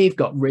they've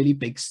got really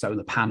big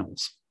solar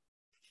panels.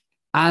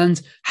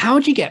 And how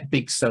do you get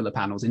big solar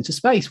panels into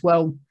space?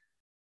 Well,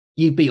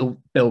 you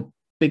build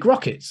big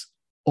rockets,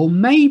 or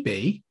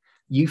maybe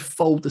you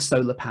fold the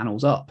solar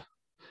panels up.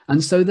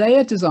 And so they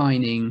are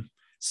designing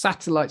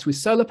satellites with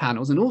solar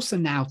panels and also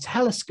now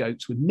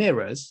telescopes with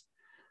mirrors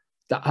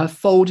that are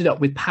folded up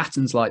with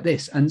patterns like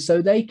this. And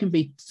so they can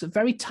be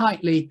very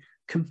tightly,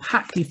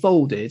 compactly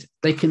folded.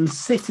 They can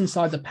sit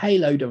inside the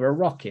payload of a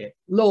rocket,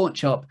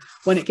 launch up.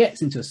 When it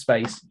gets into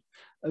space,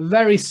 a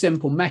very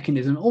simple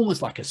mechanism,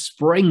 almost like a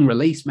spring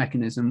release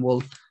mechanism,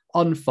 will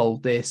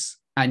unfold this,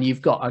 and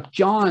you've got a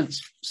giant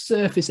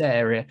surface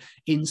area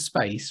in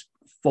space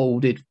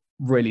folded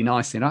really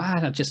nicely. And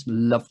I just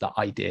love that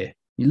idea.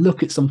 You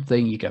look at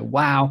something, you go,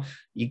 wow,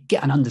 you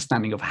get an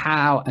understanding of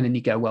how, and then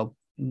you go, well,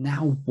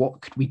 now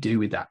what could we do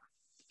with that?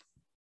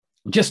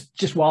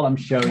 Just while I'm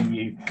showing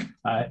you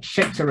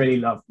shapes I really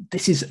love,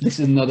 this is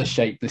another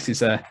shape. This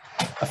is a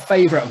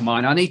favorite of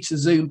mine. I need to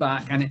zoom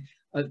back, and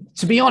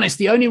to be honest,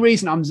 the only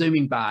reason I'm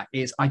zooming back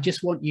is I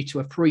just want you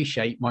to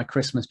appreciate my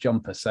Christmas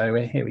jumper. So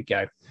here we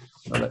go.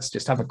 So let's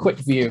just have a quick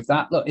view of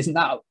that. Look, isn't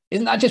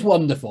that just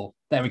wonderful?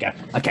 There we go.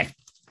 Okay,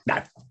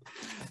 now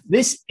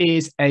this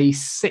is a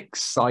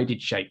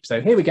 6-sided shape. So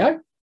here we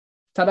go.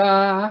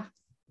 Ta-da!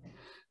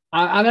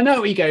 And I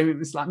know where you're going.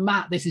 It's like,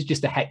 Matt, this is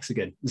just a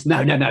hexagon.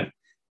 No.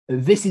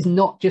 This is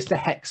not just a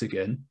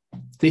hexagon.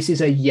 This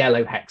is a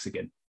yellow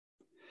hexagon.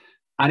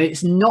 And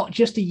it's not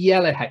just a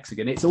yellow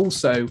hexagon. It's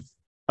also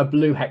a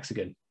blue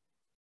hexagon.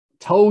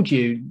 Told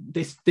you,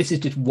 this is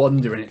just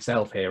wonder in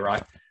itself here,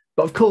 right?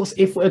 But of course,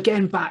 if we're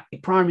again back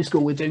in primary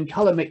school, we're doing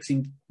color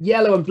mixing,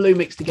 yellow and blue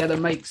mixed together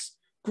makes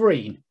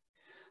green.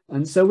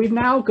 And so we've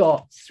now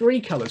got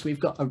 3 colors. We've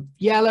got a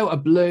yellow, a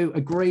blue,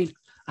 a green.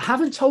 I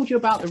haven't told you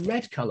about the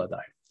red color though.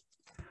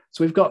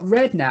 So we've got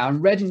red now,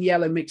 and red and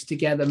yellow mixed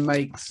together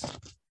makes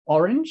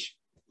orange.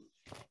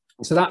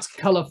 So that's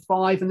color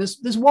 5. And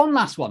there's one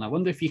last one. I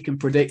wonder if you can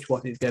predict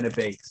what it's going to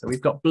be. So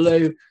we've got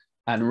blue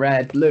and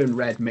red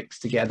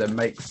mixed together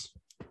makes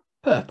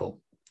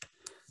purple.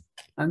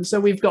 And so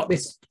we've got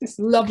this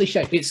lovely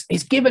shape.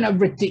 It's given a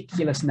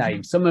ridiculous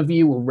name. Some of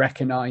you will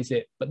recognize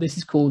it, but this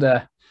is called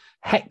a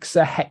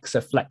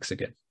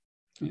hexaflexagon.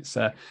 It's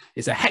a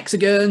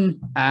hexagon,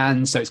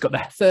 and so it's got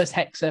the first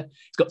hexa.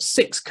 It's got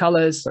 6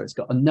 colors, so it's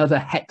got another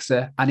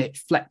hexa, and it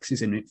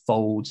flexes and it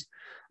folds.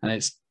 And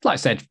it's, like I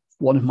said,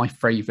 one of my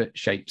favorite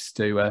shapes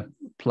to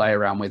play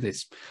around with.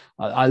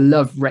 I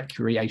love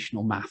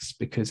recreational maths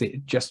because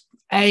it just,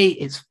 A,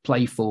 it's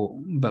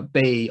playful, but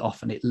B,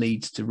 often it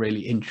leads to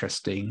really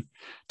interesting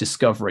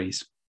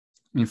discoveries.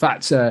 In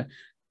fact, I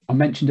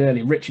mentioned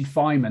earlier, Richard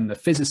Feynman, the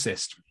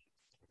physicist,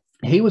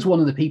 he was one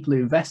of the people who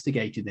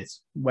investigated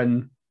this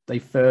when they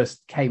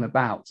first came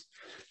about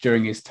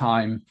during his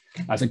time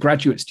as a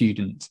graduate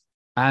student.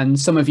 And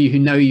some of you who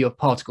know your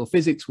particle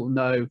physics will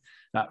know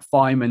that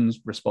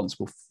Feynman's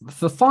responsible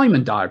for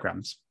Feynman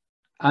diagrams.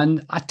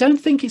 And I don't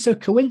think it's a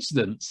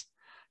coincidence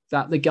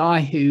that the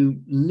guy who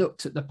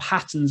looked at the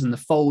patterns and the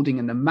folding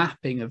and the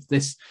mapping of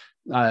this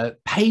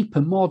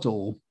paper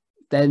model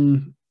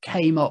then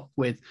came up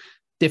with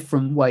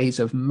different ways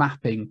of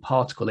mapping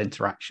particle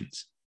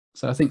interactions.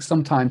 So I think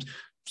sometimes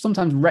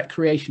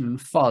recreation and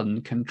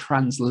fun can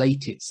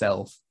translate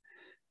itself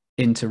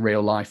into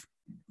real life.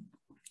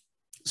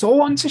 So I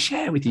want to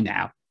share with you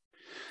now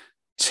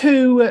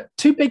two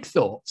big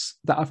thoughts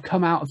that have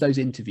come out of those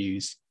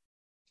interviews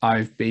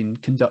I've been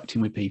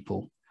conducting with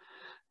people.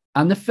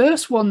 And the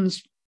first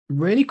one's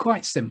really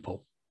quite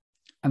simple,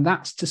 and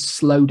that's to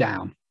slow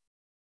down.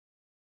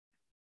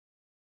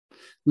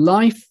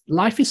 Life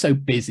is so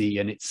busy,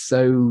 and it's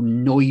so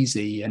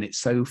noisy, and it's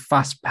so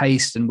fast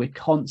paced, and we're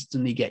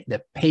constantly getting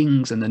the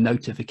pings and the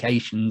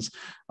notifications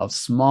of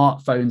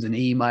smartphones and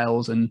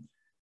emails, and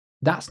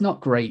that's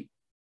not great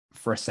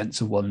for a sense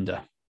of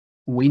wonder.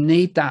 We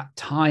need that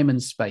time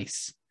and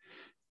space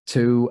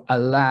to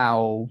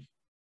allow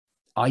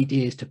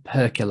ideas to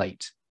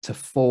percolate, to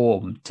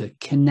form, to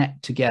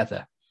connect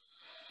together.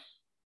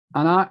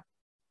 And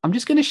I'm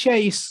just going to share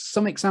you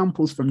some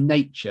examples from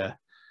nature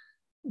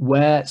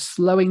where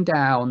slowing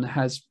down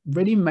has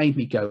really made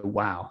me go,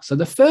 wow. So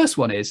the first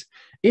one is,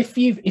 if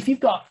you've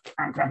got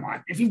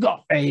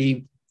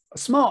a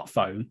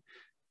smartphone,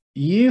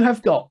 you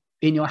have got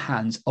in your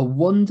hands a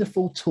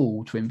wonderful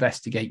tool to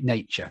investigate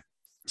nature.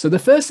 So the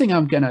first thing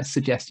I'm going to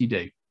suggest you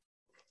do,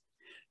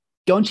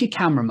 go onto your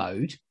camera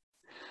mode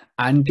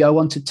and go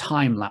onto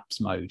time-lapse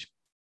mode.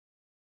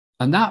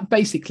 And that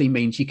basically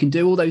means you can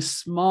do all those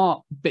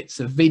smart bits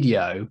of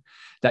video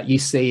that you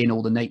see in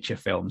all the nature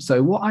films.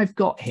 So what I've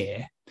got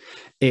here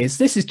is,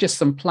 this is just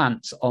some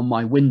plants on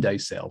my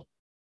windowsill,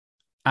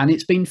 and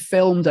it's been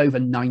filmed over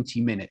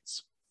 90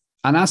 minutes.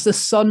 And as the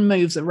sun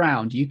moves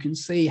around, you can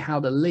see how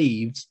the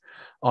leaves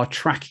are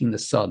tracking the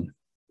sun.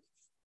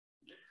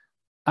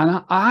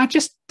 And I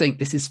just think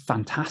this is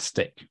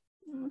fantastic.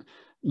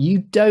 You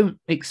don't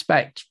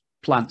expect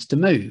plants to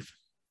move,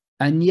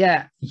 and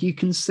yet you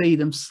can see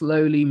them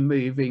slowly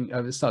moving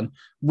over the sun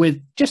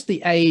with just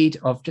the aid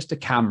of just a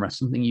camera,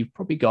 something you've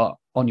probably got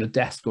on your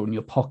desk or in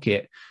your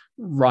pocket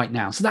right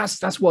now. So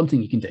that's one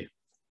thing you can do.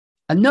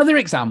 Another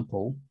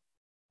example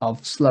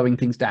of slowing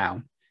things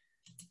down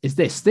is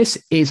this.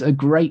 This is a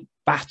great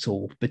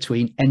battle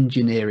between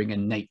engineering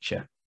and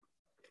nature.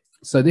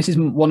 So this is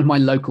one of my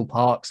local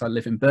parks. I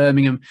live in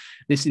Birmingham.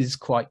 This is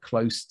quite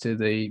close to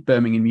the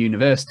Birmingham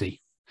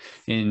University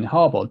in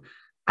Harborne.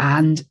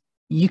 And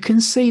you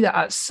can see that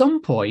at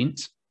some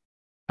point,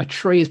 a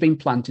tree has been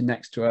planted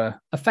next to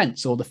a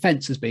fence, or the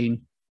fence has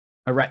been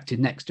erected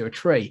next to a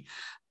tree.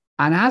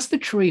 And as the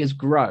tree has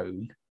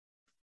grown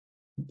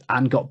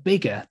and got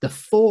bigger, the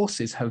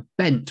forces have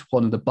bent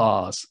one of the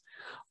bars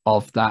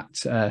of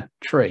that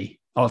tree,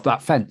 of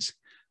that fence.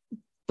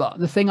 But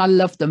the thing I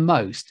love the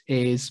most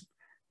is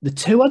the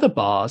two other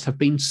bars have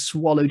been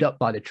swallowed up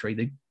by the tree.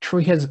 The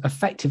tree has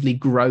effectively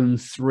grown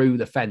through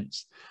the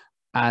fence.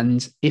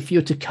 And if you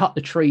were to cut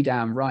the tree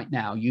down right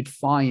now, you'd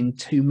find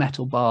two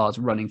metal bars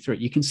running through it.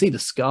 You can see the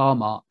scar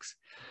marks.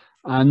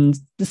 And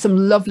there's some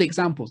lovely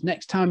examples.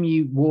 Next time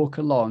you walk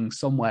along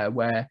somewhere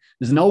where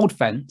there's an old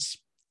fence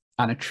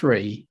and a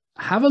tree,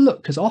 have a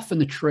look, because often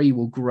the tree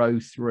will grow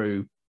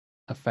through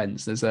a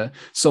fence. There's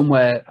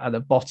somewhere at the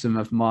bottom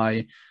of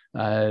my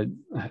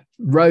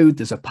road,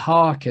 there's a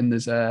park, and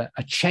there's a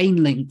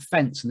chain link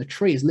fence, and the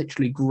tree has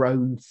literally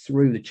grown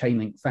through the chain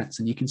link fence.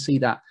 And you can see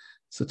that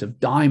sort of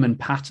diamond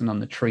pattern on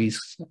the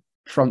tree's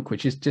trunk,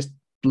 which is just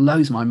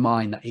blows my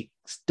mind that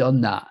it's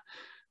done that.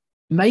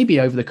 Maybe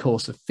over the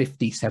course of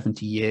 50,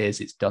 70 years,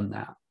 it's done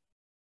that.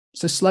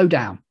 So slow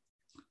down.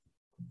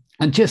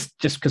 And just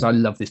because I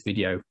love this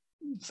video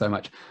so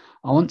much,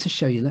 I want to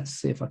show you. Let's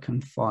see if I can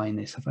find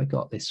this. Have I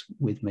got this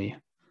with me?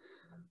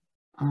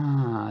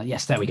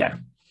 Yes, there we go.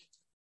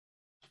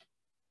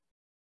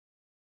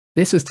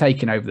 This was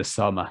taken over the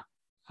summer,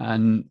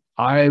 and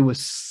I was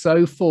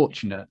so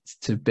fortunate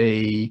to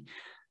be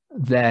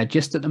there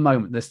just at the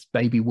moment this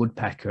baby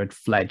woodpecker had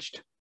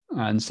fledged.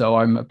 And so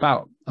I'm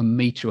about a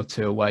metre or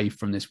two away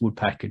from this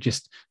woodpecker.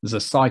 Just there's a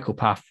cycle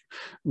path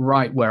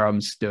right where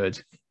I'm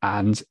stood,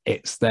 and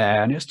it's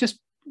there. And it's just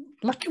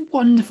like a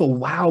wonderful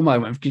wow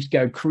moment of just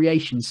go,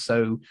 creation's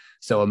so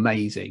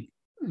amazing.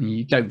 And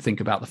you don't think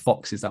about the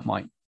foxes that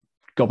might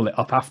gobble it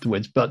up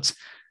afterwards. But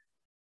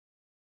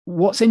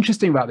what's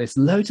interesting about this,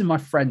 loads of my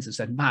friends have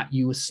said, Matt,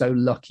 you were so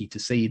lucky to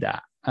see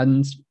that.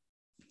 And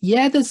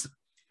yeah,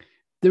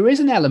 there is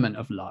an element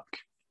of luck.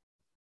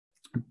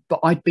 But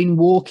I'd been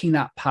walking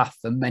that path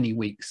for many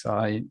weeks.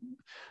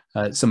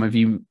 Some of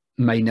you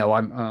may know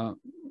I'm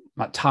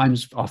at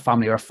times our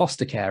family are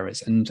foster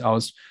carers, and I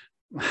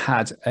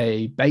had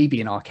a baby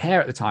in our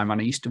care at the time,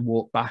 and I used to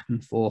walk back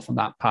and forth on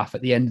that path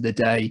at the end of the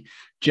day,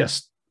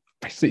 just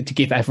basically to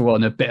give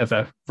everyone a bit of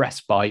a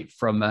respite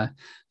from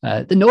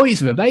the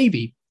noise of a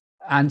baby,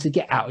 and to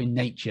get out in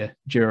nature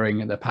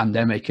during the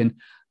pandemic. And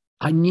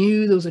I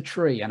knew there was a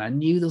tree, and I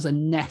knew there was a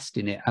nest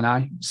in it, and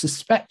I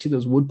suspected there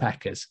was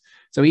woodpeckers.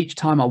 So each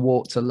time I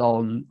walked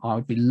along, I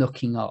would be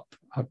looking up.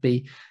 I'd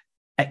be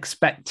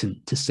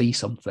expectant to see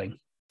something.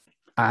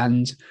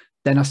 And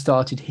then I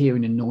started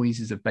hearing the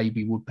noises of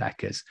baby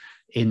woodpeckers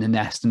in the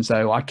nest. And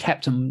so I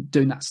kept on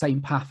doing that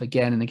same path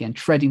again and again,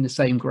 treading the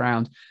same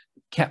ground,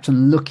 kept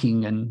on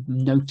looking and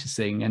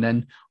noticing. And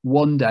then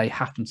one day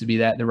happened to be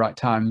there at the right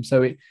time.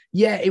 So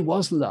it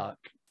was luck,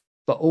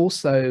 but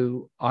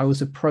also I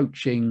was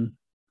approaching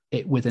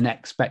it with an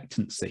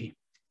expectancy.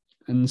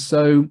 And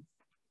so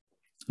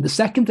the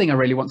second thing I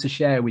really want to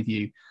share with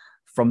you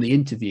from the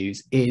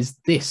interviews is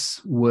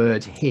this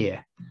word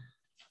here,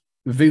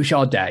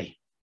 Vujardé.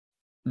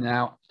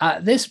 Now,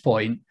 at this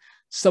point,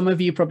 some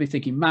of you are probably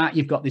thinking, Matt,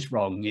 you've got this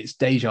wrong. It's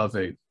déjà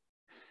vu.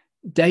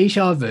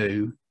 Déjà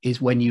vu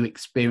is when you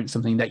experience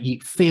something that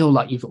you feel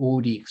like you've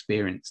already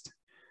experienced.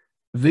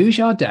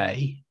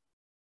 Vujardé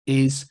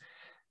is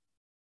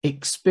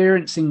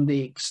experiencing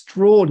the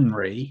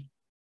extraordinary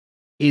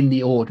in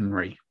the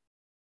ordinary.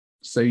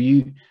 So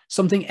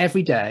something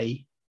every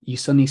day, you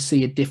suddenly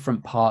see a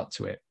different part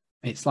to it.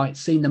 It's like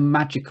seeing the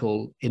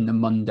magical in the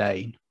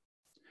mundane.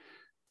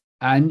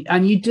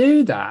 And you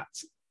do that,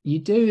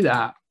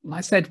 like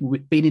I said,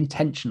 with being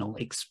intentional,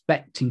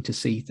 expecting to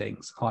see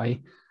things. I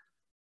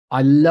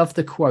love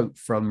the quote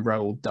from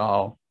Roald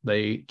Dahl,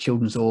 the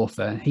children's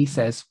author. He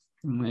says,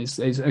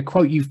 it's a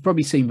quote you've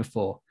probably seen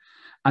before,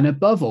 and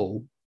above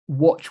all,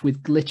 watch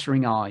with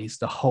glittering eyes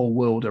the whole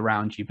world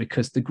around you,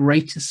 because the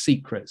greatest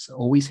secrets are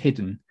always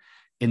hidden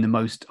in the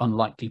most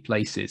unlikely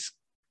places.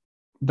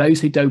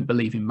 Those who don't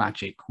believe in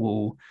magic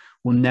will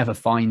never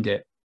find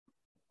it.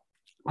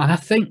 And I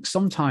think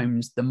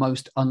sometimes the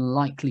most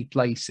unlikely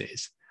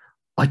places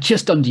are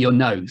just under your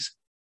nose.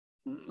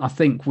 I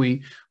think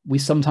we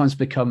sometimes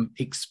become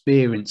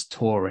experienced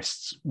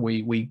tourists.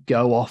 We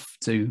go off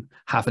to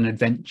have an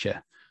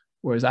adventure,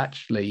 whereas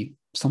actually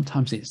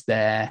sometimes it's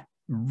there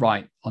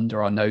right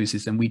under our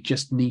noses, and we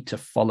just need to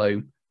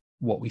follow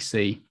what we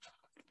see.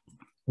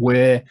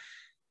 We're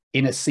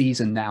in a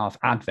season now of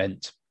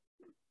Advent,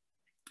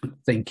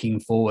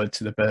 thinking forward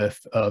to the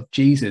birth of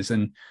Jesus.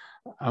 And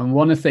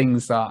one of the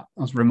things that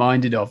I was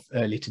reminded of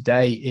earlier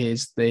today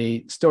is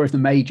the story of the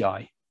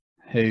Magi,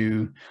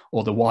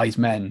 or the wise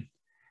men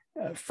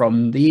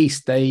from the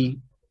East.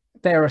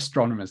 They're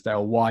astronomers, they're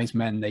wise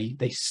men.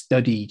 They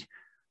studied,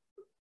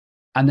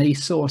 and they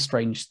saw a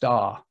strange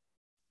star,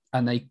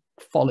 and they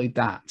followed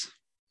that,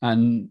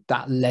 and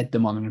that led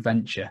them on an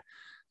adventure.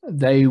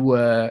 They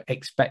were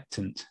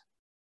expectant,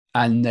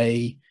 and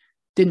they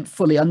didn't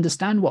fully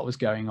understand what was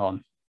going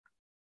on.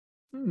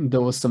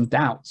 there was some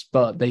doubts,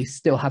 but they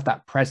still had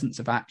that presence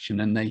of action,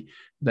 and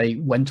they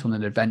went on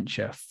an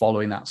adventure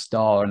following that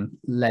star and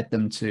led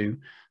them to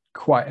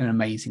quite an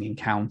amazing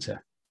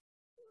encounter.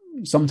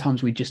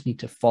 Sometimes we just need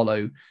to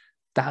follow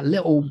that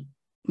little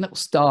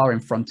star in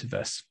front of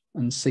us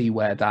and see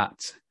where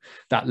that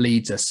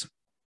leads us.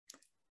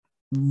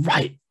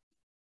 Right.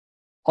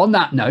 On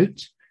that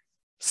note,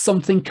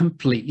 something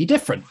completely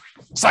different.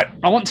 So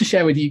I want to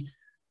share with you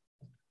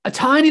a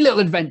tiny little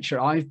adventure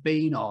I've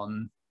been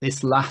on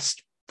this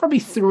last probably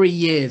 3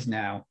 years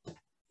now.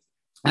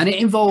 And it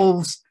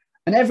involves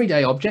an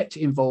everyday object.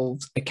 It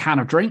involves a can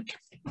of drink.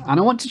 And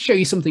I want to show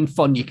you something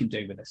fun you can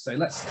do with this. So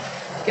let's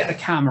get the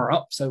camera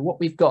up. So what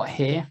we've got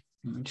here,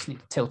 we just need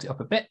to tilt it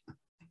up a bit.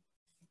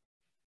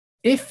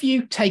 If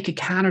you take a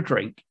can of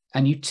drink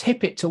and you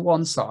tip it to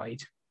one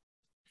side,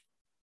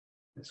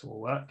 this will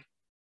work.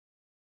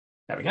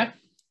 There we go.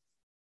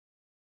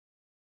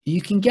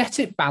 You can get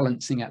it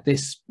balancing at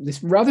this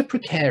rather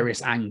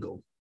precarious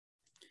angle.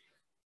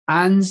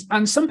 And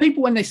some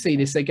people, when they see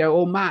this, they go,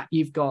 "Oh, Matt,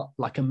 you've got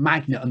like a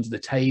magnet under the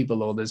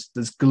table, or there's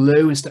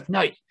glue and stuff."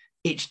 No,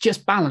 it's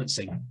just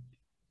balancing.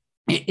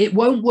 It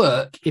won't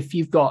work if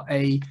you've got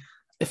a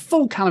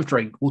full can of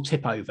drink will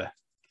tip over.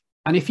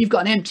 And if you've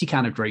got an empty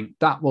can of drink,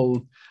 that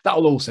will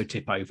also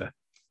tip over.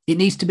 It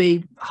needs to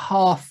be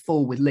half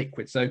full with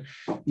liquid. So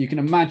you can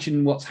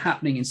imagine what's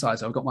happening inside.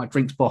 So I've got my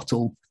drinks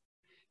bottle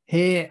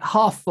here,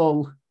 half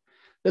full.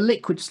 The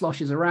liquid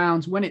sloshes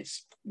around. When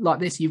it's like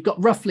this, you've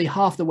got roughly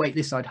half the weight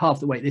this side,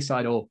 half the weight this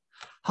side, or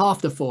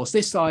half the force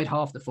this side,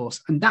 half the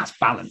force, and that's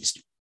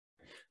balanced.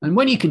 And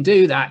when you can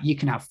do that, you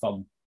can have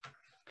fun.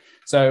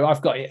 So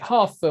I've got it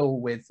half full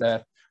with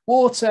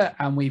water,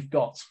 and we've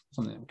got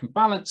something that we can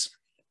balance.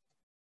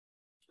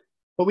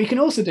 But we can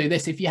also do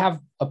this if you have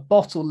a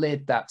bottle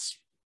lid that's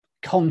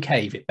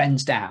concave, it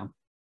bends down.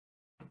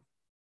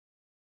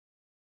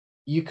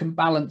 You can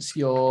balance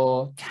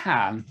your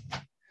can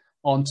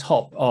on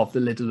top of the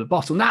lid of the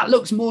bottle. Now, that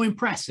looks more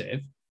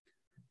impressive.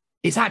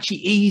 It's actually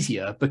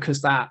easier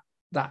because that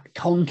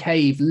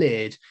concave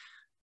lid,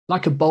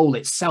 like a bowl,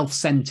 it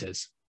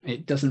self-centers.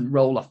 It doesn't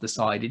roll off the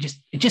side.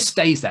 It just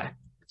stays there.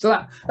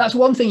 So that's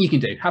one thing you can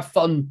do. Have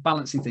fun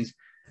balancing things.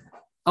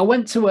 I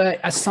went to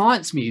a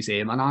science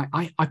museum and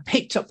I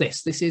picked up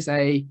this. This is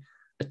a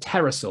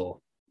pterosaur.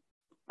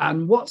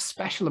 And what's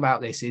special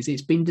about this is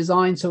it's been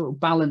designed so it will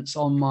balance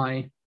on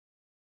my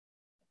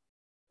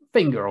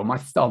finger or my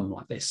thumb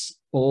like this.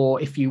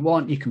 Or if you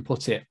want, you can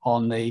put it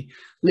on the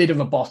lid of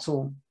a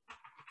bottle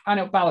and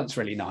it'll balance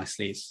really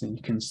nicely.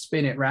 You can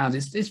spin it around.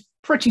 It's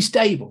pretty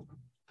stable.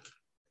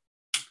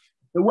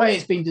 The way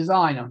it's been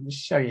designed, I'll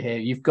just show you here.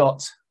 You've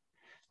got,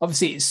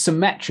 obviously it's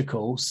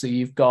symmetrical. So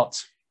you've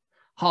got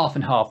half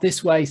and half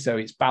this way. So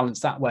it's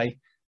balanced that way.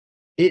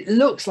 It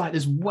looks like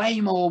there's way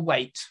more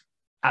weight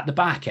at the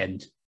back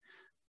end,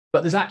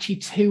 but there's actually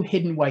two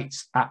hidden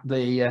weights at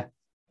the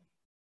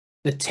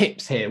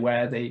tips here,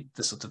 where the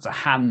sort of the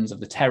hands of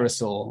the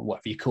pterosaur,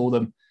 whatever you call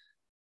them.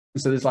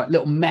 And so there's like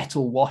little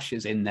metal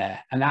washers in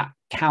there, and that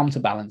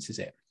counterbalances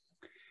it.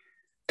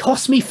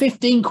 Cost me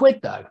 15 quid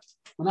though.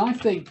 And I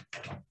think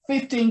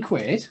 15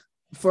 quid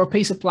for a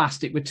piece of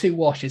plastic with two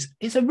washers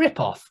is a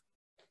rip-off.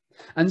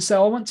 And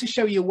so I want to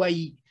show you a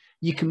way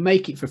you can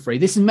make it for free.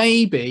 This is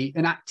maybe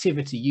an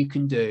activity you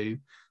can do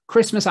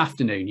Christmas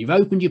afternoon. You've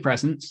opened your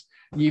presents,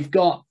 you've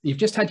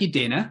just had your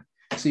dinner,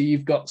 so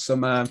you've got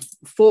some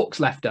forks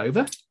left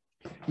over.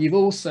 You've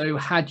also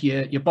had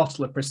your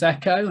bottle of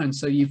Prosecco, and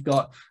so you've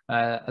got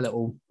a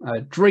little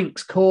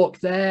drinks cork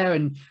there,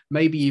 and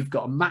maybe you've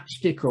got a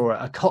matchstick or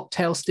a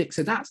cocktail stick.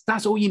 So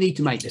that's all you need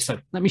to make this. So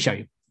let me show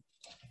you.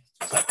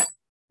 So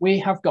we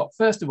have got,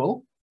 first of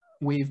all,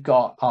 we've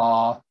got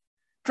our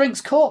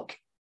drinks cork,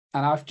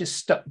 and I've just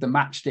stuck the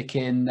matchstick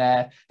in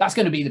there. That's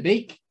going to be the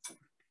beak.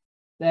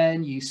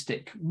 Then you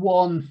stick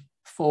one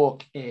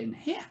fork in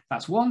here.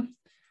 That's one.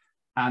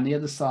 And the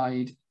other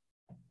side,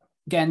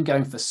 again,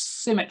 going for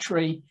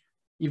symmetry,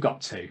 you've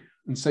got two.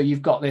 And so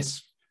you've got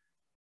this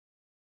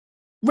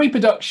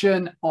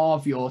reproduction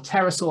of your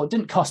pterosaur. It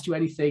didn't cost you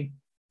anything.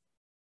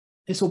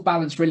 This will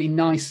balance really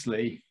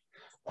nicely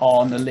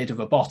on the lid of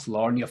a bottle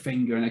or on your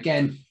finger. And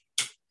again,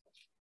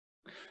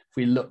 if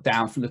we look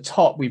down from the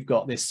top, we've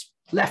got this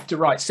left to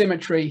right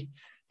symmetry.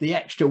 The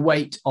extra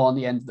weight on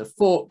the end of the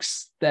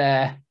forks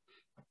there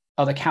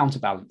are the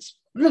counterbalance.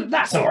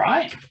 That's all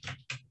right.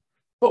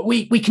 But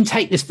we can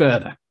take this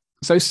further.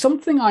 So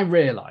something I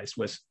realized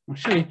was, I'll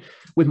show you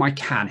with my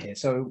can here.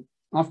 So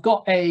I've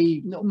got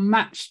a little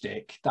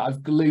matchstick that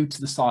I've glued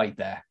to the side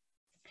there.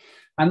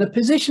 And the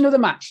position of the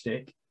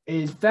matchstick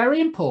is very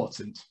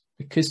important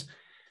because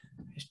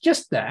it's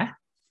just there.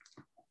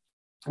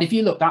 If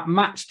you look, that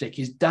matchstick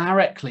is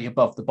directly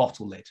above the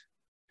bottle lid,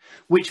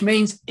 which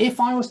means if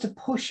I was to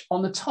push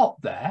on the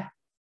top there,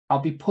 I'll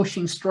be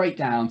pushing straight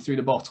down through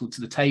the bottle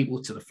to the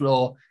table, to the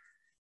floor.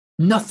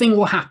 Nothing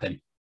will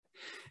happen.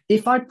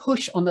 If I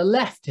push on the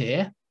left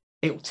here,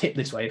 it will tip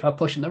this way. If I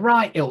push on the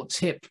right, it will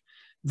tip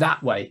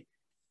that way,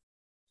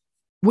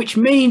 which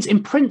means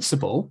in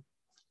principle,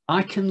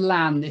 I can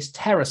land this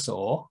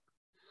pterosaur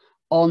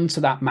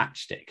onto that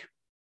matchstick.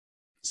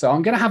 So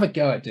I'm going to have a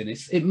go at doing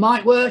this. It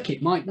might work,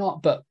 it might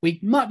not, but we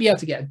might be able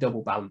to get a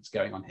double balance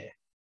going on here.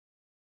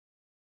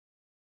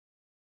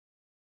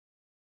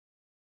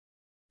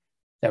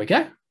 There we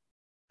go.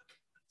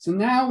 So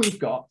now we've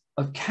got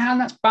a can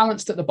that's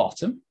balanced at the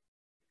bottom,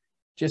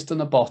 just on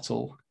the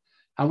bottle.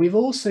 And we've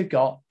also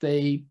got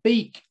the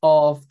beak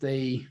of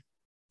the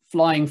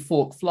flying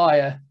fork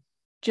flyer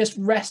just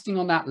resting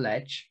on that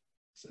ledge.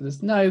 So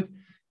there's no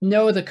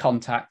other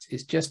contact.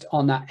 It's just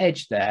on that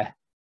edge there.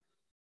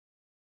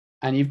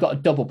 And you've got a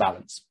double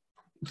balance.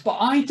 But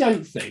I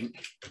don't think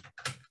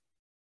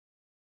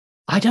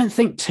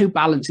two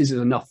balances is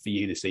enough for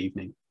you this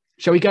evening.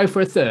 Shall we go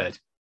for a third?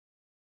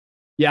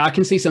 Yeah, I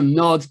can see some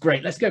nods.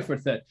 Great, let's go for a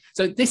third.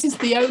 So this is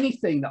the only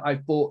thing that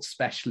I've bought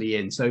specially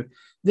in. So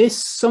this,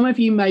 some of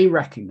you may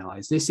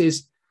recognize, this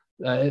is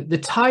the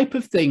type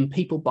of thing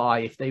people buy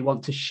if they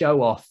want to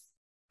show off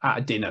at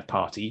a dinner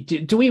party.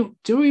 Do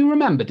we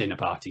remember dinner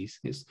parties?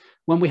 It's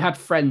when we had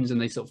friends and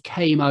they sort of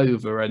came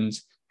over and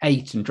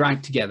ate and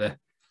drank together.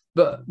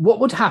 But what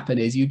would happen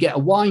is you get a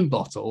wine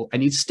bottle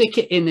and you'd stick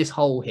it in this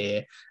hole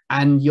here,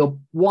 and your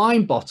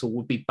wine bottle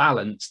would be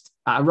balanced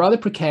at a rather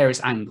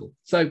precarious angle.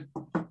 So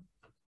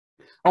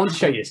I want to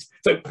show you this.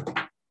 So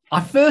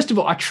first of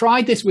all, I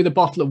tried this with a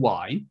bottle of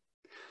wine.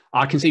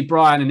 I can see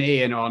Brian and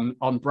Ian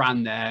on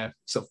brand there,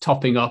 sort of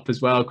topping up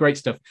as well. Great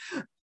stuff.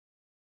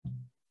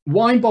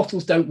 Wine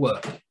bottles don't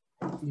work.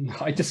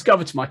 I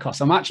discovered to my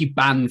cost, I'm actually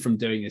banned from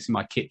doing this in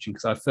my kitchen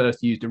because I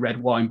first used a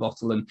red wine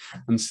bottle,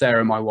 and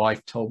Sarah, my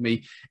wife, told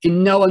me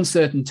in no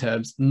uncertain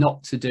terms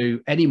not to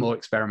do any more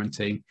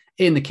experimenting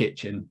in the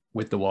kitchen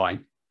with the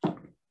wine.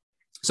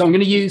 So I'm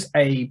going to use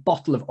a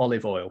bottle of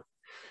olive oil,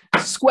 a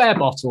square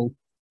bottle,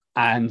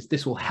 and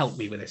this will help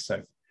me with this.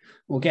 So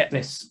we'll get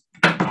this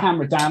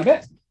camera down a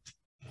bit.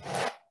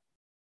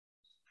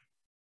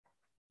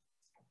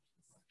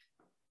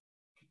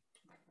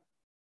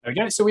 There we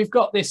go. So we've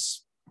got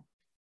this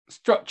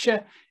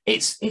structure.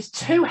 It's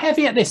too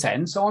heavy at this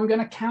end, so I'm going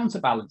to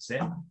counterbalance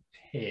it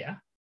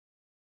here.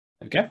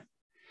 Okay.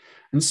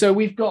 And so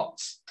we've got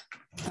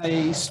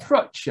a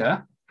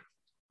structure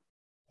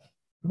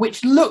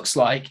which looks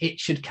like it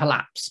should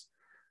collapse,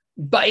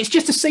 but it's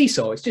just a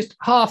seesaw. It's just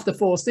half the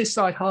force this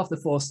side, half the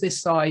force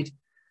this side,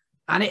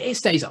 and it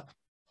stays up.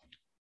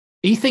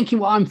 Are you thinking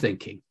what I'm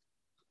thinking?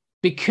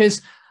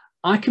 Because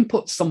I can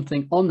put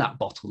something on that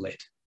bottle lid.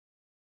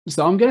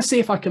 So I'm going to see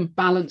if I can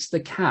balance the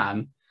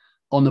can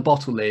on the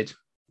bottle lid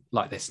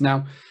like this.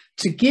 Now,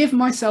 to give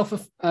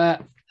myself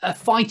a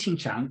fighting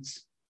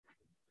chance,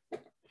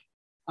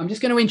 I'm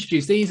just going to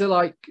introduce, these are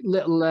like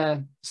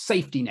little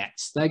safety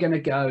nets. They're going to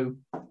go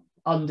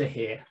under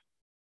here.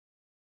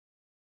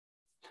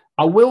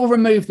 I will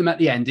remove them at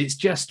the end. It's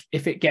just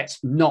if it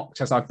gets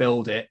knocked as I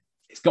build it,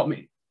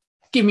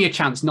 give me a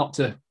chance not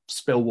to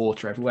spill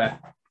water everywhere.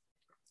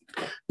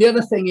 The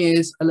other thing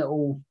is a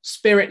little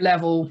spirit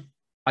level.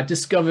 I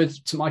discovered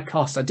to my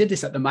cost, I did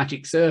this at the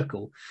Magic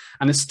Circle,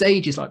 and the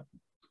stage is like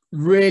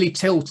really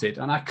tilted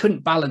and I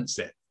couldn't balance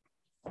it.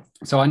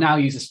 So I now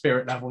use a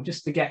spirit level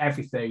just to get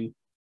everything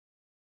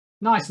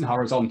nice and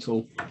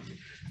horizontal.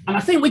 And I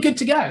think we're good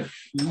to go.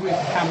 Move the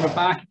camera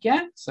back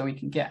again so we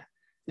can get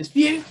this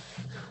view.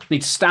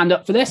 Need to stand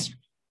up for this.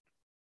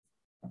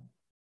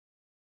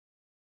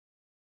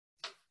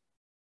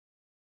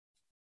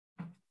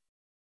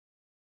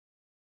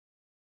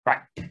 Right,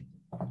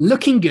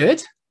 looking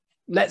good.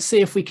 Let's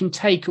see if we can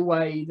take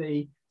away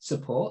the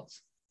support.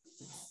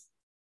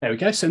 There we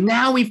go. So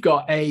now we've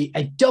got a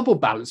double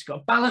balance. We've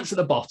got a balance at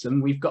the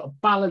bottom. We've got a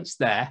balance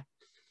there.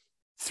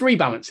 3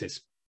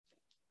 balances.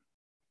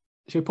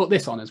 Should we put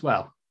this on as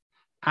well?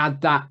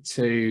 Add that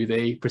to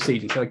the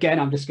proceeding. So again,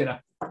 I'm just going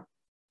to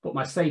put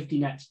my safety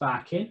nets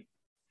back in.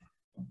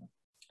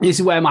 This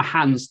is where my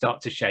hands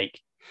start to shake.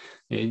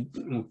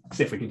 We'll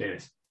see if we can do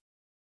this.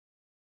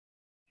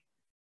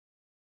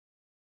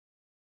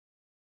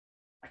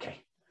 Okay.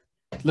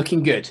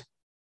 Looking good.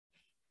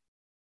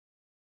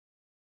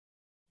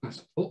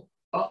 Oh,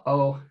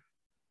 uh-oh.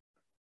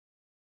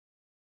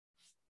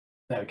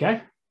 There we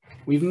go.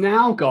 We've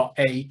now got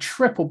a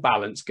triple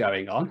balance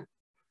going on,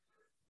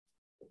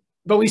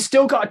 but we've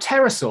still got a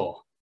pterosaur.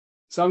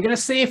 So I'm going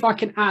to see if I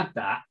can add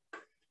that.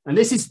 And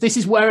this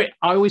is where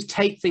I always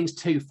take things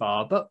too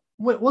far, but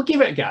we'll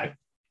give it a go.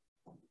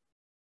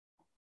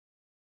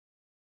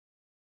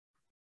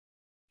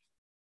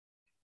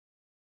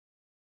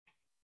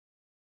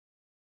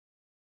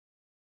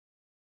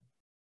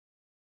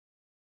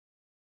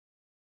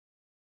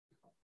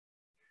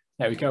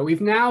 There we go. We've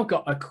now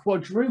got a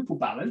quadruple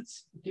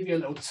balance. I'll give you a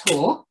little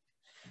tour.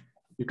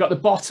 We've got the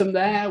bottom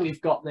there.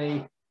 We've got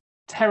the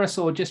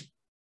pterosaur just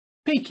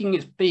peeking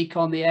its beak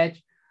on the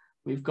edge.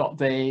 We've got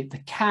the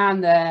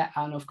can there.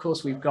 And of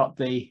course, we've got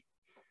the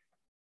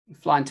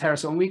flying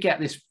pterosaur. And we get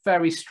this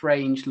very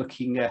strange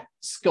looking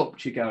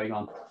sculpture going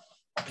on.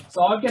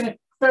 So I'm going to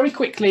very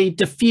quickly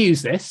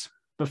diffuse this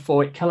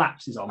before it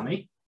collapses on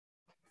me.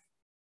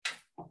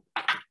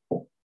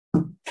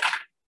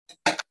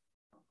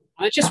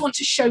 I just want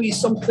to show you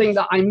something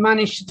that I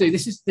managed to do.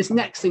 This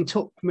next thing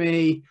took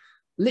me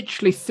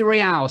literally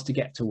 3 hours to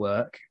get to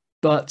work,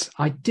 but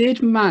I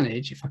did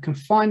manage, if I can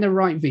find the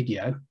right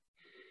video,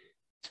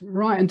 it's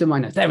right under my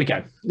nose. There we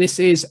go. This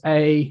is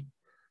a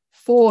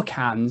 4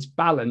 cans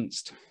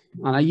balanced,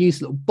 and I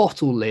use little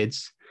bottle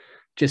lids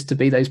just to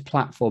be those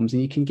platforms,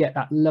 and you can get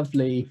that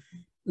lovely,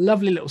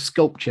 lovely little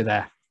sculpture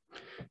there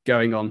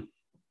going on.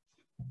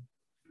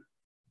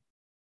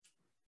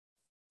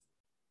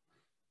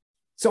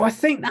 So I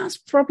think that's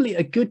probably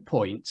a good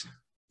point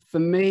for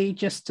me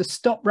just to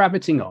stop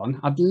rabbiting on.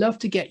 I'd love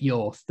to get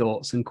your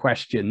thoughts and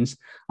questions.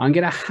 I'm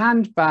going to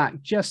hand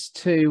back just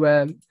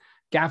to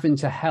Gavin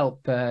to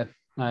help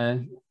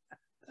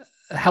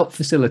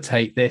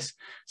facilitate this.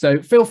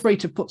 So feel free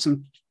to put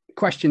some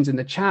questions in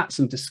the chat,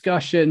 some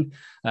discussion.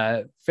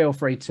 Feel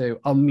free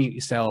to unmute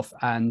yourself,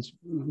 and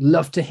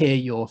love to hear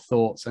your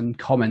thoughts and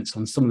comments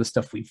on some of the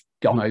stuff we've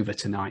gone over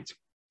tonight.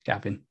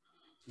 Gavin.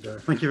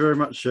 Thank you very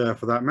much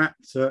for that, Matt.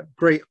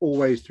 Great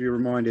always to be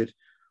reminded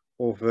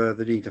of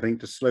the need, I think,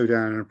 to slow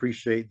down and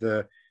appreciate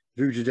the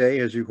Vuja Day,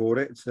 as you called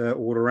it,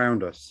 all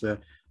around us. Though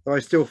I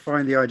still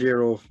find the idea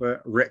of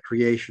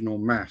recreational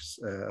mass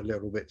a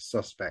little bit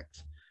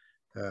suspect.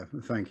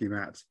 Thank you,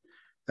 Matt.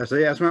 So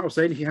yeah, as Matt was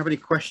saying, if you have any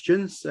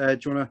questions, do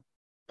you want to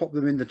pop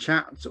them in the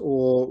chat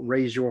or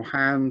raise your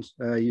hand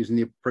using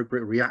the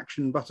appropriate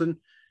reaction button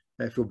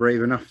if you're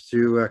brave enough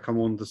to come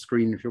on the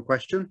screen with your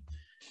question.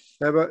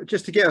 But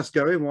just to get us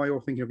going while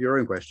you're thinking of your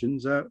own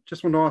questions,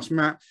 just want to ask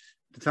Matt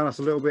to tell us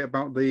a little bit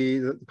about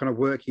the kind of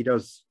work he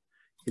does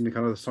in the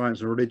kind of the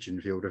science and religion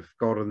field of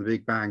God and the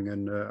Big Bang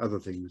and other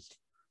things.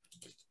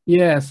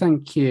 Yeah,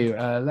 thank you.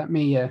 Let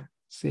me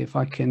see if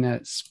I can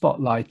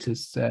spotlight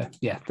us.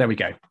 Yeah, there we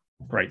go.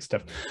 Great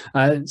stuff.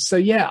 So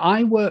yeah,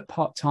 I work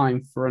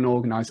part-time for an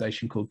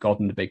organisation called God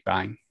and the Big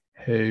Bang,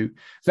 who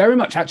very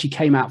much actually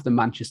came out of the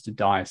Manchester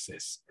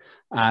diocese.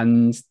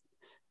 And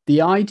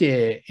the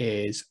idea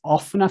is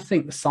often, I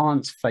think the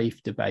science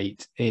faith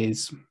debate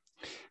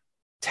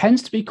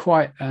tends to be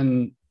quite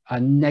a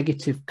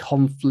negative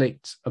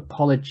conflict,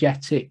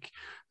 apologetic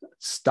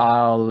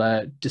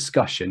style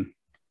discussion.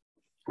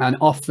 And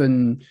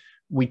often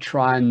we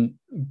try and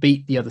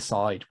beat the other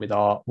side with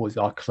our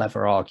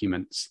clever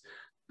arguments.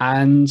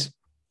 And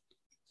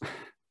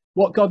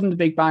what God and the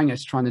Big Bang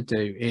is trying to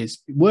do is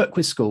work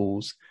with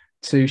schools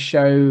to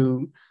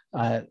show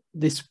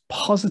this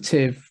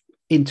positive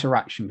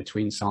interaction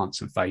between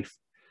science and faith,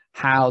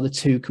 how the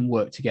two can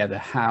work together,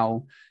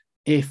 how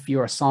if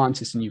you're a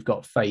scientist and you've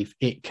got faith,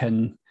 it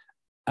can,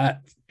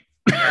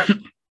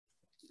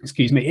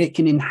 excuse me, it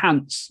can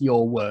enhance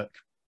your work,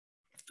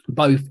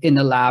 both in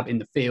the lab, in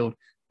the field,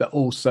 but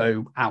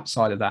also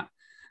outside of that.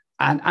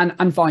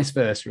 And vice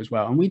versa as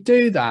well. And we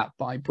do that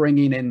by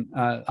bringing in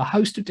a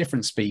host of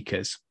different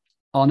speakers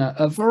on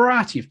a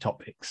variety of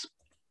topics.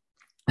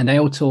 And they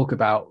all talk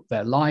about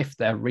their life,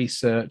 their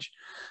research,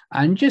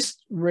 and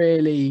just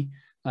really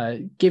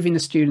giving the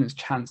students a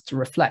chance to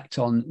reflect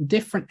on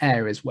different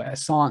areas where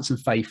science and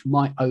faith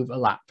might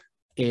overlap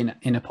in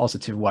a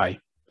positive way.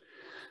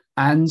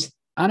 And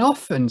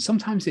often,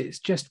 sometimes it's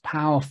just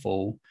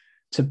powerful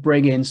to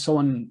bring in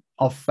someone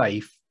of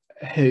faith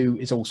who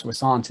is also a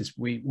scientist.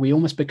 We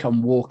almost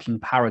become walking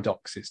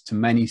paradoxes to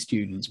many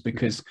students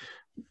because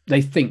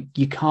they think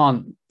you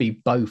can't be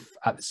both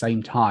at the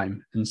same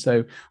time. And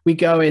so we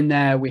go in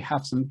there, we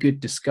have some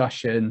good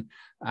discussion,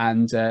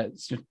 and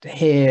sort of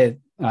hear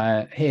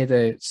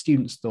the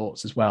students'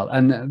 thoughts as well.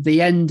 And at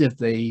the end of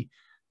the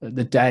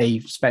day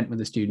spent with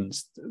the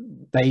students,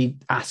 they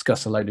ask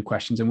us a load of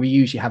questions, and we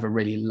usually have a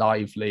really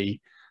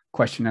lively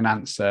question and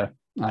answer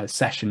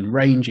session,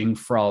 ranging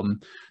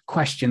from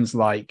questions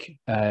like,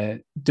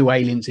 do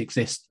aliens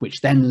exist?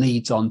 Which then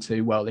leads on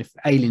to, well, if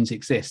aliens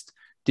exist,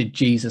 did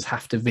Jesus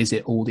have to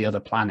visit all the other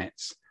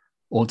planets,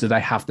 or do they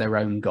have their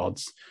own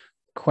gods?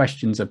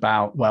 Questions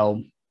about,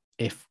 well,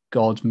 if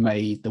God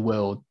made the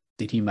world,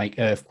 did he make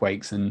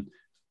earthquakes, and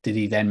did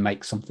he then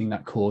make something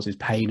that causes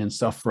pain and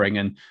suffering,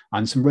 and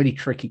some really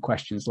tricky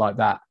questions like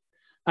that.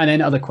 And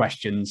then other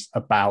questions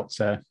about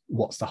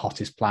what's the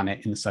hottest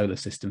planet in the solar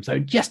system. So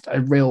just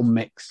a real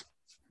mix.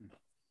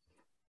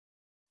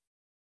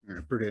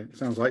 Yeah, brilliant.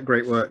 Sounds like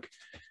great work.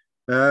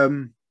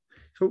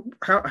 So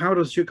how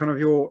does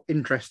your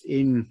interest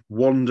in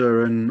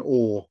wonder and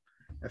awe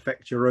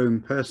affect your own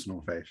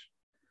personal faith?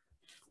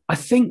 I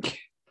think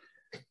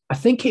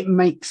it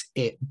makes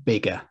it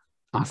bigger.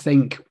 I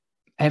think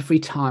every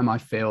time I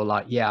feel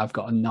like, yeah, I've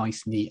got a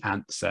nice, neat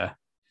answer,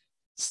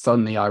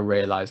 suddenly I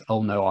realize,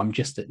 oh no, I'm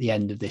just at the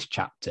end of this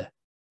chapter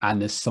and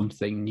there's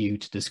something new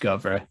to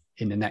discover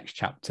in the next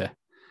chapter.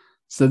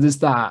 So there's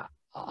that.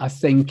 I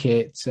think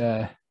it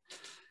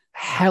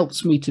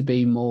helps me to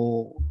be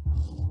more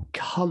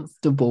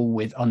comfortable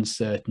with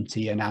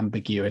uncertainty and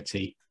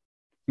ambiguity,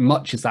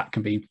 much as that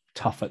can be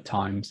tough at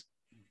times.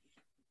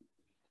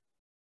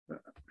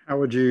 How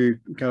would you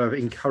kind of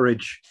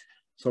encourage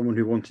someone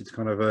who wanted to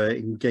kind of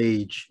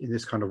engage in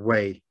this kind of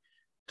way,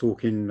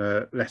 talking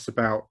less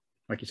about,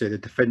 like you say, the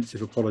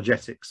defensive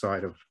apologetic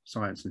side of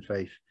science and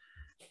faith,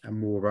 and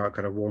more about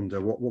kind of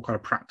wonder? What kind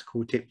of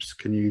practical tips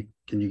can you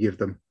give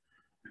them?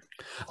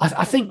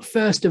 I think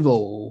first of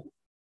all,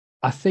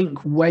 I think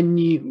when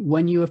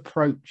you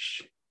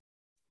approach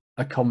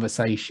a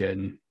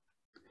conversation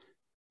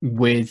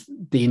with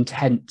the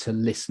intent to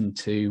listen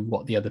to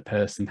what the other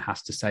person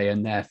has to say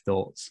and their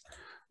thoughts,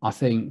 I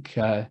think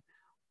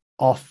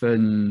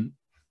often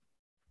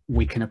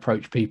we can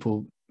approach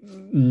people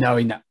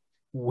knowing that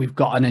we've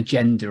got an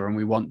agenda and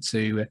we want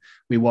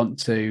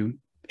to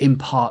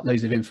impart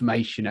loads of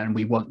information and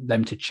we want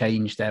them to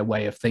change their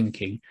way of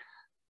thinking.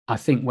 I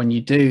think when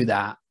you do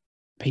that,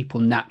 people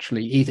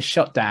naturally either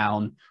shut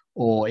down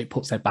or it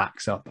puts their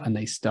backs up and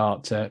they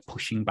start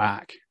pushing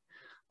back.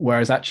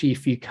 Whereas actually,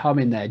 if you come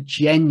in there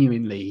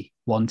genuinely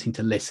wanting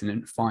to listen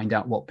and find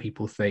out what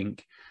people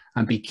think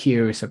and be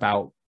curious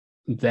about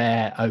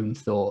their own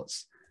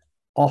thoughts,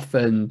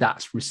 often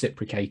that's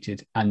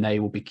reciprocated and they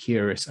will be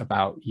curious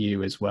about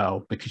you as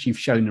well because you've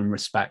shown them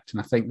respect.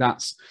 And I think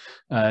that's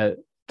a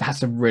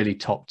really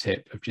top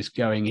tip of just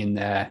going in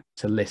there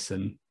to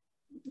listen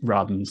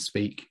rather than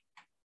speak.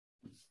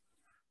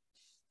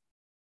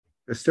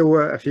 There's still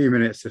a few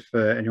minutes if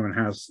anyone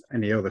has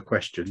any other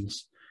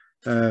questions,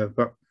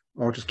 but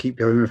I'll just keep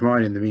going with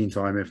mine in the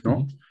meantime, if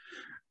not.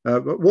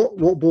 But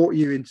what brought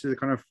you into the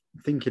kind of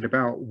thinking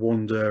about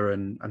wonder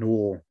and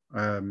awe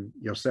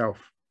yourself?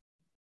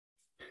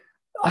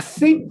 I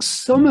think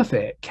some of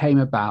it came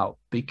about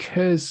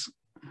because,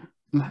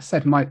 like I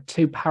said, my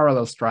two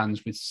parallel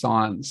strands with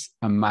science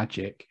and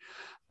magic,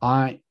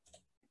 I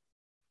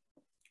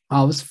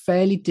was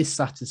fairly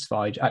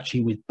dissatisfied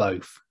actually with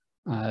both.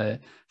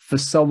 For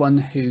someone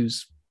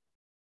whose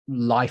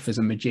life as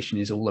a magician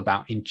is all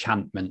about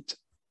enchantment,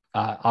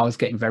 I was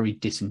getting very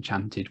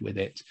disenchanted with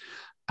it.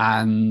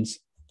 And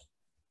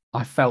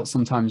I felt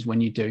sometimes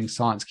when you're doing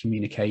science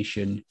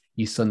communication,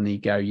 you suddenly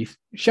go, you've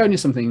shown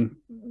us something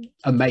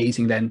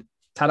amazing, then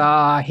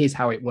ta-da, here's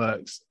how it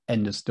works,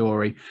 end of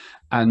story.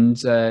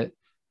 And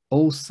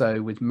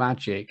also with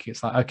magic,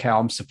 it's like, okay,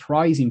 I'm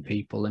surprising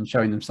people and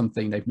showing them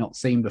something they've not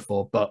seen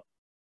before, but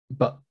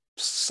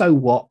so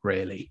what,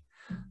 really?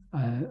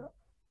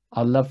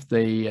 I love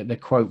the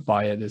quote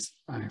by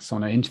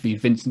on an interview,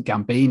 Vincent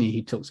Gambini.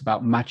 He talks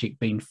about magic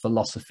being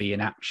philosophy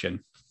in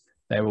action.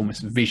 They're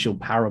almost visual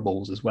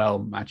parables as well,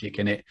 magic,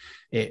 and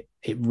it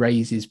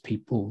raises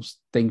people's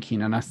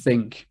thinking. And I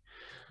think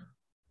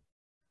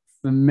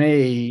for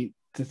me,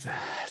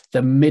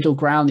 the middle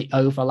ground, the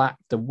overlap,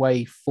 the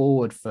way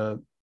forward for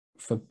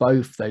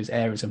both those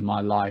areas of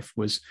my life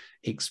was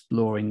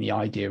exploring the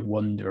idea of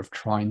wonder, of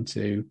trying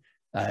to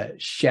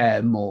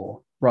share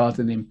more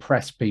rather than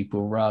impress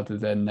people, rather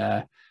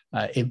than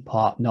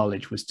impart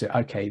knowledge, was to,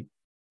 okay,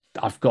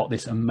 I've got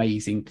this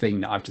amazing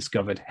thing that I've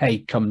discovered. Hey,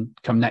 come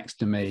next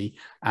to me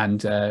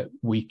and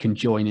we can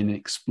join in and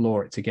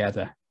explore it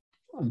together.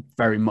 I'm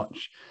very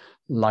much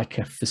like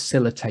a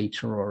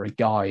facilitator or a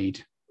guide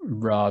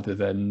rather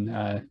than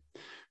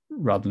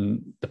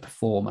the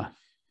performer.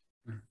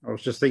 I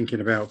was just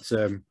thinking about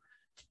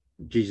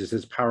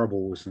Jesus's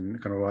parables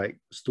and kind of like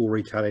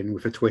storytelling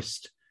with a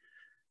twist.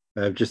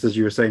 Just as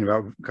you were saying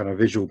about kind of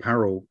visual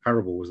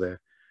parables there.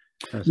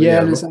 So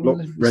yeah, a lot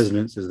of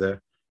resonances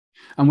there.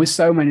 And with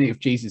so many of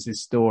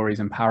Jesus's stories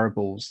and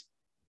parables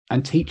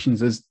and teachings,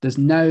 there's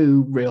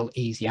no real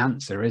easy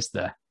answer, is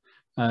there?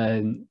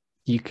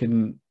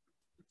 You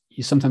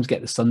sometimes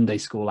get the Sunday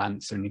school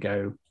answer and you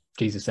go,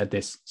 Jesus said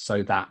this,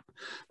 so that.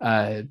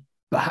 But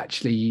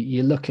actually,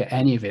 you look at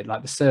any of it,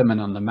 like the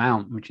Sermon on the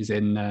Mount, which is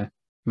in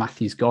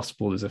Matthew's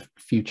Gospel. There's a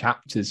few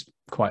chapters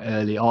quite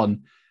early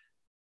on.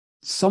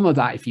 Some of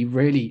that, if you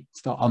really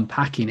start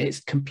unpacking, it's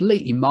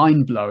completely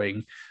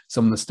mind-blowing,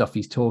 some of the stuff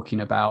he's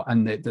talking about,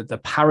 and the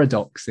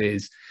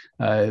paradoxes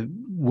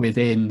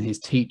within his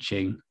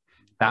teaching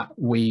that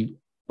we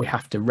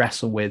have to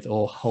wrestle with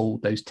or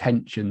hold those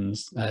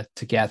tensions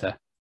together.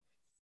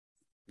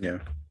 Yeah.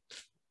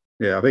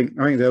 I think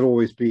there'll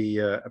always be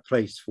a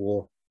place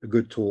for a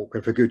good talk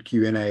and for good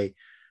Q&A,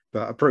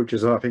 but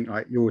approaches I think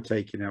like you're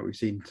taking out, we've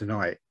seen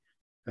tonight,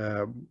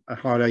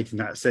 highlighting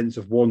that sense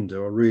of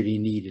wonder are really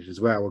needed as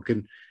well. It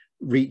can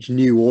reach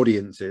new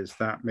audiences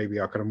that maybe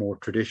are kind of more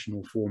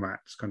traditional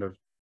formats, kind of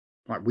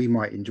like we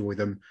might enjoy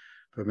them,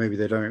 but maybe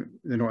they're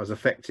not as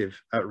effective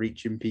at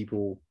reaching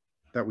people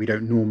that we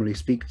don't normally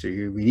speak to,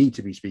 who we need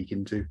to be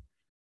speaking to.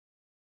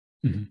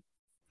 Mm-hmm.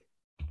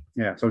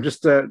 Yeah, so I've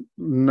just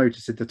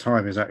noticed that the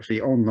time is actually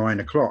on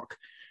 9 o'clock,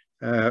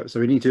 so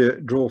we need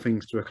to draw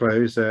things to a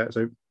close.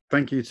 So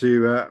thank you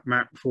to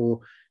Matt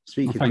for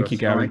speaking to us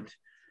tonight.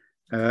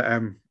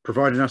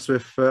 Providing us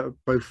with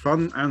both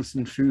fun and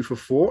some food for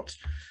thought.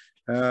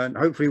 And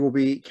hopefully we'll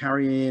be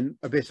carrying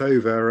a bit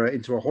over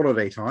into a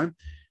holiday time.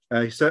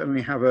 You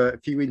certainly have a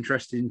few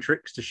interesting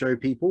tricks to show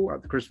people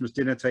at the Christmas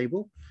dinner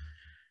table.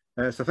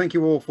 So thank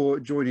you all for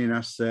joining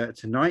us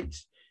tonight.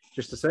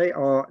 Just to say,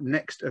 our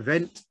next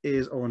event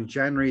is on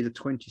January the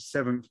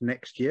 27th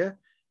next year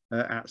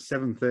at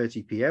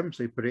 7:30 p.m.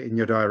 So put it in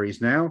your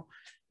diaries now,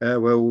 where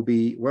we'll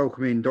be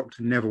welcoming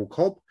Dr. Neville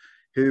Cobb,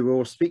 who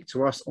will speak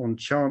to us on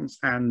chance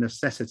and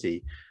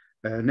necessity.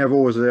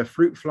 Neville is a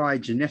fruit fly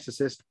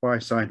geneticist by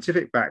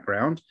scientific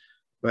background,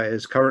 but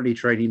is currently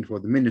training for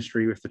the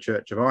ministry with the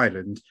Church of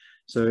Ireland.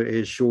 so it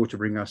is sure to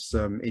bring us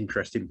some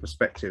interesting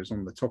perspectives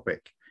on the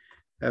topic.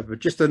 But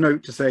just a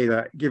note to say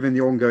that given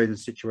the ongoing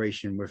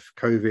situation with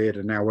COVID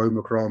and now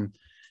Omicron,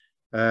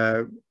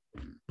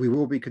 we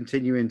will be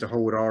continuing to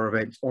hold our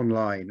events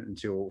online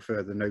until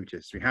further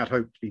notice. We had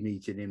hoped to be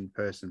meeting in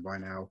person by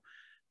now,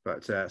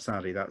 but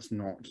sadly that's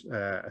not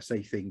a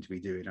safe thing to be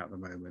doing at the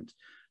moment.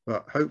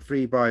 But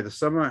hopefully by the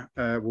summer,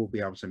 we'll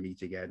be able to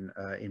meet again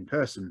in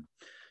person.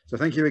 So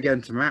thank you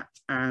again to Matt,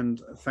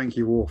 and thank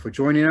you all for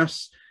joining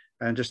us.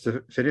 And just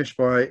to finish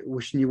by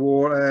wishing you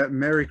all a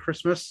Merry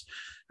Christmas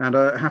and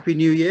a Happy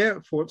New Year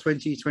for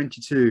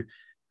 2022.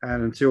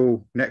 And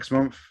until next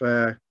month,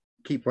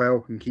 keep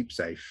well and keep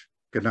safe.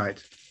 Good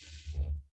night.